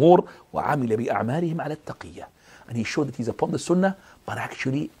مخالطة الجمهور وعمل بأعمالهم على التقية. And he showed that he's upon the sunnah, but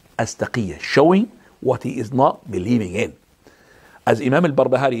actually as taqiyya, showing what he is not believing in. As Imam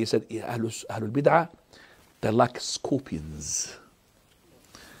al-Barbahari, he said, Ahlul Bid'ah, they're like scorpions.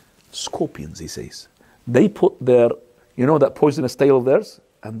 Scorpions, he says. They put their, that poisonous tail of theirs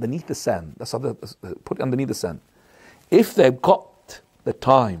underneath the sand. That's how they put it underneath the sand. If they've got the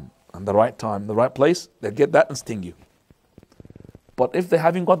time, the right place, they'll get that and sting you. But if they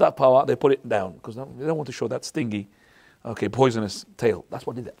haven't got that power, they put it down because they don't want to show that stingy, poisonous tail. That's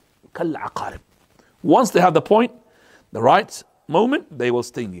what they did. Kal-aqarib. Once they have the point, the right moment, they will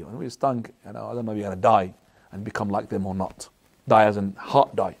sting you. And when you're stung, I don't know if you're going to die and become like them or not. Die as in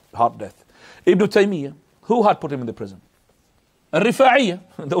heart death. Ibn Taymiyyah, who had put him in the prison? Al-Rifa'iyya.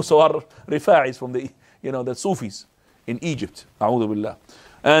 Those who are Rifa'is from the Sufis in Egypt. A'udhu billah.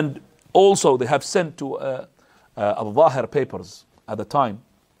 And also they have sent to Al-Zahir papers at the time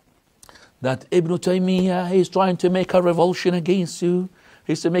that Ibn Taymiyyah is trying to make a revolution against you.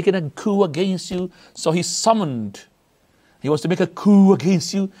 He's making a coup against you. So he wants to make a coup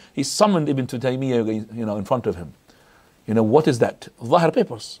against you. He summoned Ibn Taymiyyah in front of him. What is that? Zahir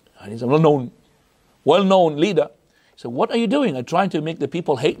papers. And he's a well-known leader. He said, what are you doing? Are you trying to make the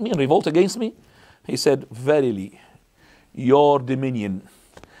people hate me and revolt against me? He said, verily, your dominion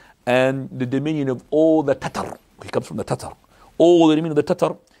and the dominion of all the Tatar, he comes from the Tatar, all the remaining of the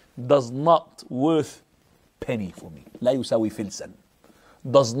Tatar does not worth penny for me. لا يساوي فلسا.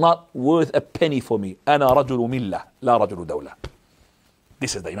 Does not worth a penny for me. أنا رجل ملة لا رجل دولة.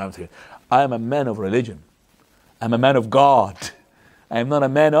 This is the Imam saying, I am a man of religion. I'm a man of God. I am not a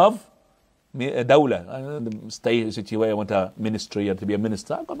man of dawla. I stay situation, I want a ministry or to be a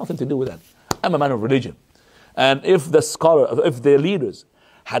minister. I've got nothing to do with that. I'm a man of religion. And if the leaders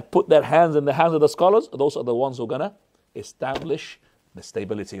had put their hands in the hands of the scholars, those are the ones who are going to establish the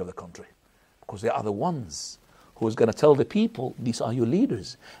stability of the country. Because they are the ones who is going to tell the people, these are your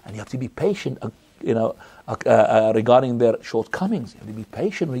leaders. And you have to be patient, regarding their shortcomings. You have to be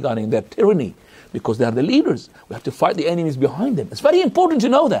patient regarding their tyranny. Because they are the leaders. We have to fight the enemies behind them. It's very important to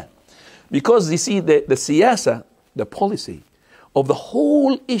know that. Because you see, the siyasa, the policy of the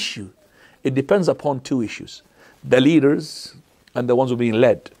whole issue, it depends upon two issues. The leaders and the ones who are being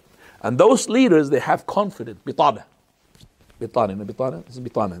led. And those leaders, they have confidence. Bitana. Bitana. This is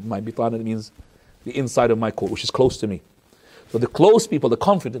bitana. My bitana means the inside of my core, which is close to me. So the close people, the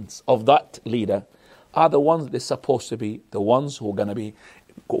confidence of that leader are the ones they're supposed to be, the ones who are going to be,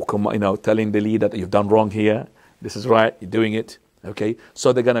 telling the leader that you've done wrong here. This is right. You're doing it. Okay.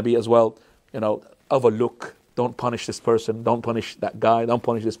 So they're going to be as well, overlook. Don't punish this person. Don't punish that guy. Don't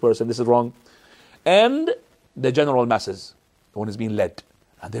punish this person. This is wrong. And the general masses, the one is being led.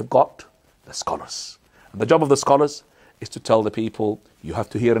 And they've got the scholars. And the job of the scholars is to tell the people, you have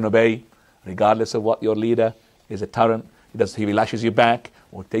to hear and obey, regardless of what your leader is a tyrant. He lashes you back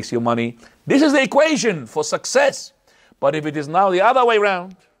or takes your money. This is the equation for success. But if it is now the other way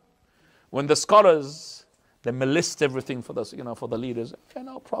around, when the scholars, they list everything for for the leaders, okay,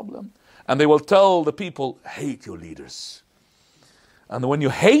 no problem. And they will tell the people, hate your leaders. And when you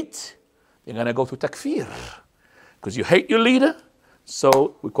hate, you're going to go to takfir. Because you hate your leader,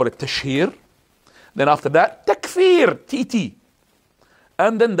 so we call it tashhir. Then after that, takfir, TT.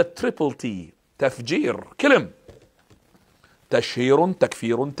 And then the triple T, tafjir, kill him. Tashhirun,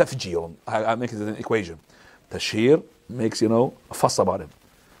 takfirun, tafjirun. I make it an equation. Tashhir makes, a fuss about him.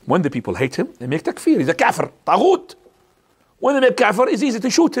 When the people hate him, they make takfir. He's a kafir, taghut. When they make kafir, it's easy to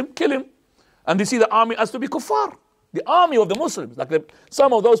shoot him, kill him. And they see the army as to be kuffar. The army of the Muslims. Like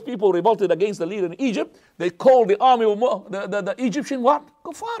some of those people revolted against the leader in Egypt, they called the army of the Egyptian what?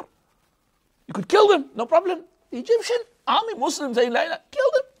 Kuffar. You could kill them, no problem. The Egyptian army, Muslims saying,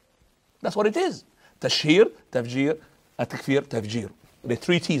 kill them. That's what it is. Tashhir, tafjir, takfir, tafjir. The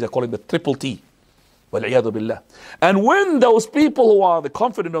three T's, I call it the triple T. وَالْعِيَاذُ بِاللَّهِ. And when those people who are the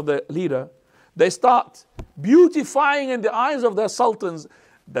confident of the leader, they start beautifying in the eyes of their sultans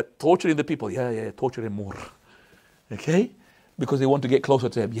that torturing the people. Yeah, torture him more. Okay? Because they want to get closer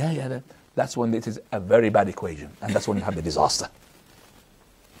to him. That's when it is a very bad equation. And that's when you have the disaster.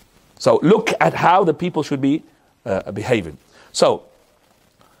 So look at how the people should be behaving. So,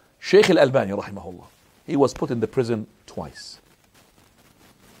 Shaykh Al-Albani, rahimahullah, he was put in the prison twice.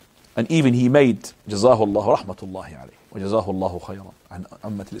 And even he made, Jazahullah rahmatullahi alayhi, wa Jazahullahu khayran, an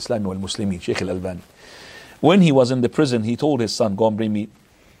ummat al-Islam wal Muslimin, Shaykh Al-Albani. When he was in the prison, he told his son, go and bring me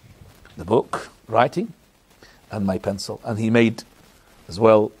the book, writing, and my pencil. And he made as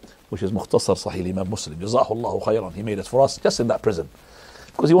well, which is Mukhtasar Sahih Imam Muslim, Jazahullahu khayran. He made it for us just in that prison.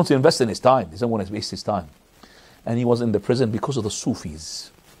 Because he wants to invest in his time. He doesn't want to waste his time. And he was in the prison because of the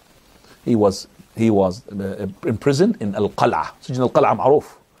Sufis. He was imprisoned in Al-Qal'a. Sijn Al-Qal'a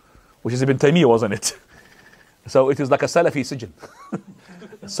ma'ruf, which is Ibn Taymiyyah, wasn't it? So it is like a Salafi sijn.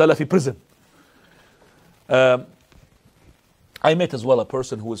 A Salafi prison. I met as well a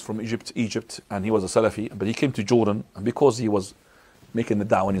person who was from Egypt, and he was a Salafi, but he came to Jordan, and because he was making the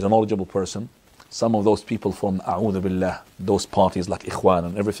da'wah and he's a knowledgeable person, some of those people from A'udhu Billah, those parties like Ikhwan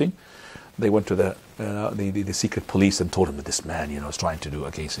and everything, they went to the secret police and told him that this man, is trying to do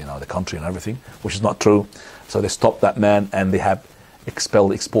against, the country and everything, which is not true. So they stopped that man and they have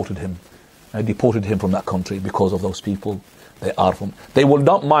exported him, and deported him from that country because of those people. They will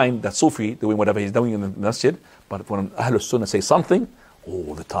not mind that Sufi doing whatever he's doing in the masjid, but when As-Sunnah say something,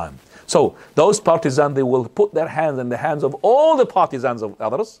 all the time. So those partisans, they will put their hands in the hands of all the partisans of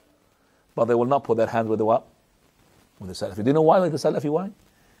others, but they will not put their hands with the what? With the Salafi. Do you know why with the Salafi? Why?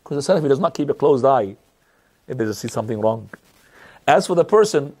 Because the Salafi does not keep a closed eye if they see something wrong. As for the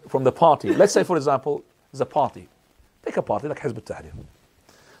person from the party, let's say for example, there's a party. Take a party like Hizb al-Tahrir.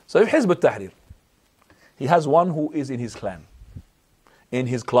 So if Hizb al-Tahrir, he has one who is in his clan, in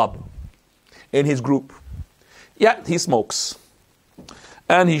his club, in his group. Yeah, he smokes.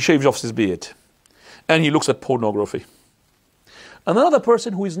 And he shaves off his beard. And he looks at pornography. Another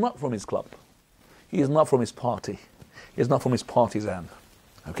person who is not from his club. He is not from his party. He is not from his partisan.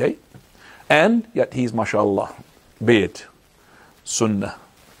 Okay? And yet he is, mashallah, beard. Sunnah,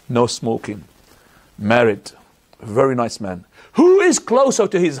 no smoking, married, very nice man. Who is closer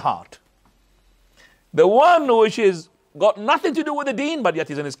to his heart? The one which is got nothing to do with the deen, but yet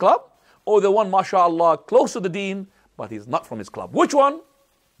he's in his club? Or the one, mashallah, close to the deen, but he's not from his club? Which one?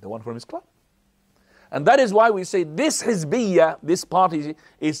 The one from his club. And that is why we say this hizbiyya, this party,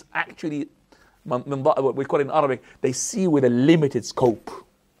 is actually, what we call it in Arabic, they see with a limited scope.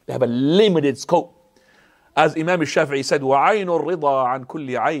 They have a limited scope. As Imam al-Shafi'i said, وَعَيْنُ الرِّضَى عَنْ كُلِّ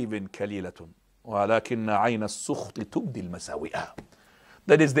عَيْبٍ كَلِيلَةٌ وَلَكِنَّ عَيْنَ السُّخْطِ تُبْدِي الْمَسَاوِئَ.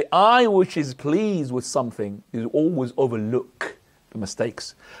 That is, the eye which is pleased with something is always overlook the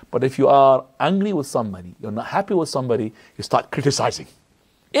mistakes. But if you are angry with somebody, you're not happy with somebody, you start criticizing.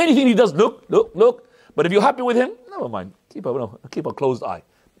 Anything he does, look. But if you're happy with him, never mind. Keep a closed eye.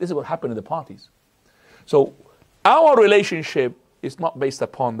 This is what happened in the parties. So our relationship is not based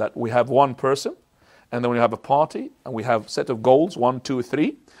upon that we have one person, and then we have a party, and we have a set of goals, 1, 2,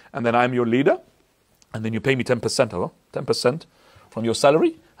 3, and then I'm your leader, and then you pay me 10%, 10% from your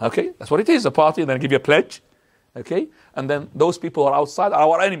salary. Okay, that's what it is, a party, and then I give you a pledge. Okay, and then those people who are outside are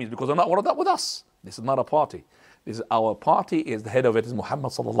our enemies because they're not with us. This is not a party. This is our party. Is the head of it is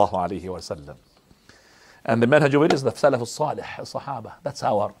Muhammad sallallahu alaihi wasallam, and the manhaj of it is the Salaf al-Salih, Sahaba. That's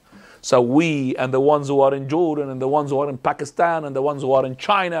our. So we and the ones who are in Jordan and the ones who are in Pakistan and the ones who are in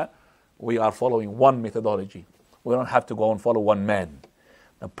China, we are following one methodology. We don't have to go and follow one man.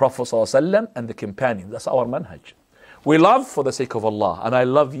 The Prophet sallallahu alaihi wasallam and the companions. That's our manhaj. We love for the sake of Allah, and I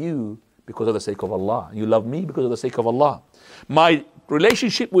love you because of the sake of Allah. You love me because of the sake of Allah. My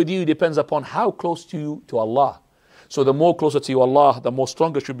relationship with you depends upon how close to Allah. So the more closer to Allah, the more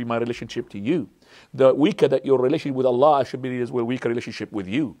stronger should be my relationship to you. The weaker that your relationship with Allah should be, is a weaker relationship with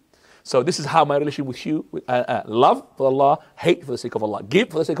you. So this is how my relationship with you, love for Allah, hate for the sake of Allah, give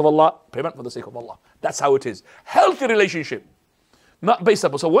for the sake of Allah, payment for the sake of Allah. That's how it is. Healthy relationship. Not based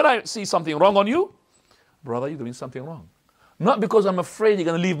upon. So when I see something wrong on you, brother, you're doing something wrong. Not because I'm afraid you're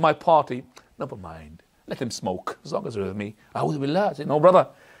going to leave my party. Never mind. Let him smoke as long as you're with me. A'udhu billah. I say, no, brother,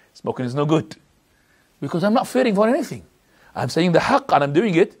 smoking is no good. Because I'm not fearing for anything. I'm saying the haqq, and I'm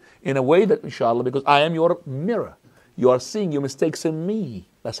doing it in a way that, inshallah, because I am your mirror. You are seeing your mistakes in me.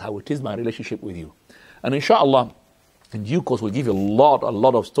 That's how it is, my relationship with you. And inshallah, in due course, we'll give you a lot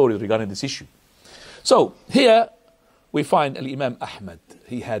of stories regarding this issue. So here we find Imam Ahmad.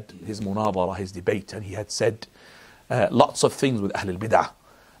 He had his munadara, his debate, and he had said lots of things with Ahl al-Bid'ah.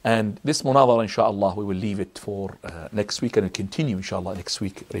 And this munadara, inshallah, we will leave it for next week, and we'll continue, inshallah, next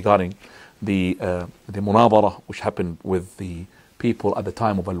week regarding the munadara which happened with the people at the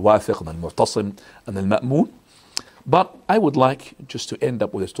time of Al-Wathiq and Al-Mu'tasim and Al-Ma'mun. But I would like just to end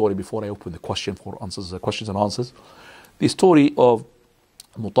up with a story before I open the question for answers, questions and answers. The story of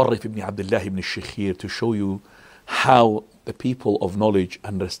Mutarrif ibn Abdullah ibn al-Shikhir, to show you how the people of knowledge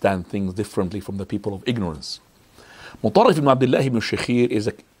understand things differently from the people of ignorance. Mutarrif ibn Abdullah ibn al-Shikhir is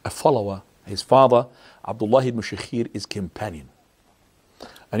a follower. His father, Abdullah ibn al-Shikhir, is companion.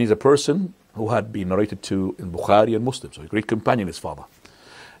 And he's a person who had been narrated to in Bukhari and Muslim. So a great companion, his father.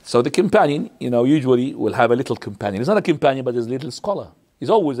 So the companion, usually will have a little companion. He's not a companion, but he's a little scholar. He's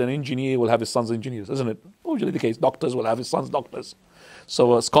always an engineer, will have his sons engineers, isn't it? Usually the case. Doctors will have his sons doctors.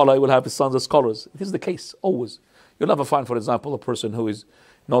 So a scholar will have his sons as scholars. It is the case, always. You'll never find, for example, a person who is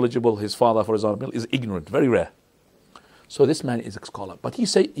knowledgeable, his father, for example, is ignorant. Very rare. So this man is a scholar. But he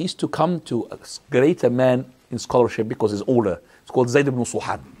used to come to a greater man in scholarship because he's older. It's called Zayd ibn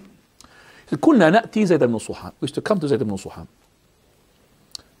Suhan. He said, كنا نأتي زيد بن صحان. We used to come to Zayd ibn Suhan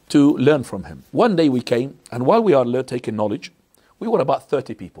to learn from him. One day we came, and while we are taking knowledge, we were about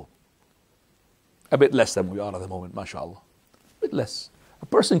 30 people. A bit less than we are at the moment, mashallah. A bit less. A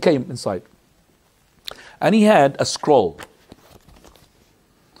person came inside, and he had a scroll.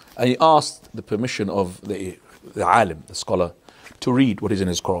 And he asked the permission of the alim, the scholar, to read what is in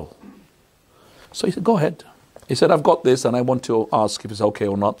his scroll. So he said, go ahead. He said, I've got this, and I want to ask if it's okay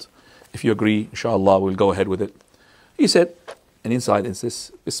or not. If you agree, inshallah, we'll go ahead with it. He said, and inside is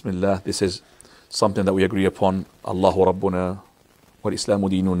this, Bismillah, this is something that we agree upon. Allahu Rabbuna, wal Islamu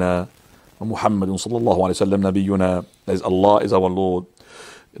dinuna, wa Muhammadun sallallahu alayhi wa sallam nabiyuna. That is, Allah is our Lord,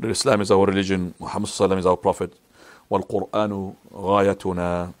 Islam is our religion, Muhammad sallallahu alayhi wa sallam is our Prophet, wal Qur'anu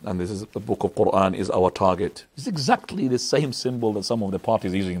ghayatuna, and this is the book of Qur'an is our target. It's exactly the same symbol that some of the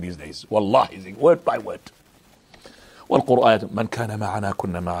parties are using these days. Wallahi, word by word. والقرآن من كان معنا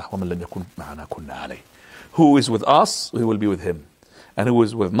كنا معه ومن لم يكن معنا كنا عليه. Who is with us, we will be with him. And who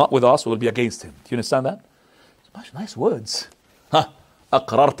is not with us, we will be against him. Do you understand that? Nice words.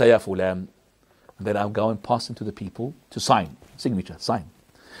 أقررت يا فلان. And then I'm going passing to the people to sign. Signature, sign.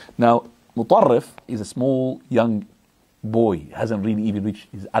 Now, Mutarrif is a small, young boy, hasn't really even reached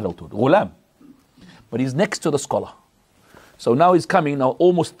his adulthood. Ghulam. But he's next to the scholar. So now he's coming, now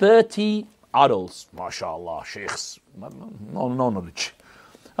almost 30 adults. MashaAllah, sheikhs. No knowledge.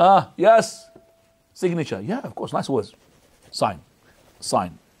 Yes. Signature. Yeah, of course, nice words. Sign.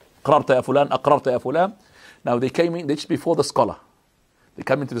 أقررت يا فلان, أقررت يا فلان. Now they came in, just before the scholar. They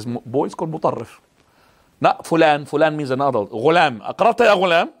come into this boy, it's called مطرف. Not فلان, فلان means an adult. غلام, أقررت يا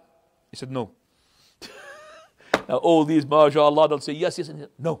غلام? He said no. Now all these, MashaAllah, they'll say yes, and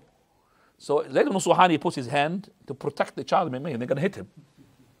no. So Zayd ibn Suhani puts his hand to protect the child, and they're going to hit him.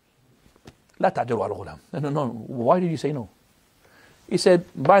 لا تعجلوا على الغلام. No. Why did you say no? He said,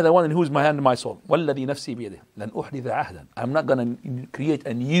 by the one in whose my hand and my soul, والذي نفسي بيده لن أحدث عهدا. I'm not going to create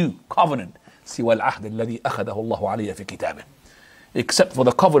a new covenant سوى العهد الذي أخذه الله علي في كتابه. Except for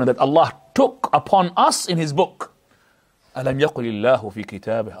the covenant that Allah took upon us in His book. ألم يقل الله في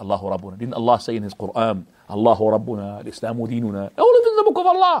كتابه الله ربنا. Didn't Allah say in His Quran, الله ربنا الإسلام ديننا. All of it in the book of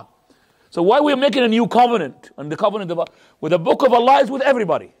Allah. So why we are making a new covenant? And the covenant with the book of Allah is with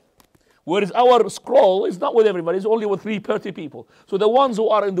everybody. Whereas our scroll is not with everybody, it's only with 330 people. So the ones who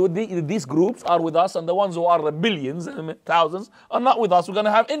are in these groups are with us, and the ones who are the billions and thousands are not with us. We're going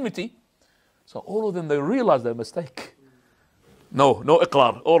to have enmity. So all of them, they realize their mistake. No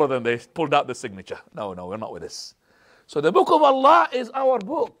iqrar. All of them, they pulled out the signature. No, we're not with this. So the book of Allah is our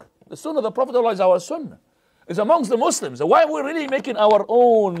book. The Sunnah of the Prophet is our Sunnah. It's amongst the Muslims. So why are we really making our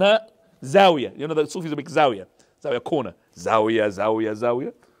own zawiyah? You know, the Sufis make zawiyah corner.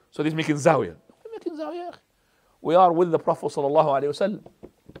 Zawiyah. So he's making zawiyah. We're making zawiyah. We are with the Prophet sallallahu alaihi wasallam.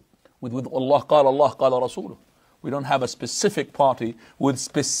 With Allah qala Rasuluh. We don't have a specific party with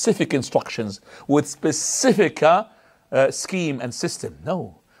specific instructions, with specific scheme and system.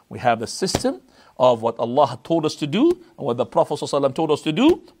 No, we have the system of what Allah told us to do and what the Prophet sallallahu alaihi wasallam told us to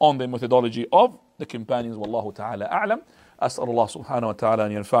do on the methodology of the companions. Wallahu ta'ala a'lam. أسأل الله سبحانه وتعالى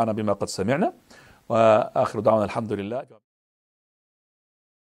أن ينفعنا بما قد سمعنا وآخر دعوانا الحمد لله.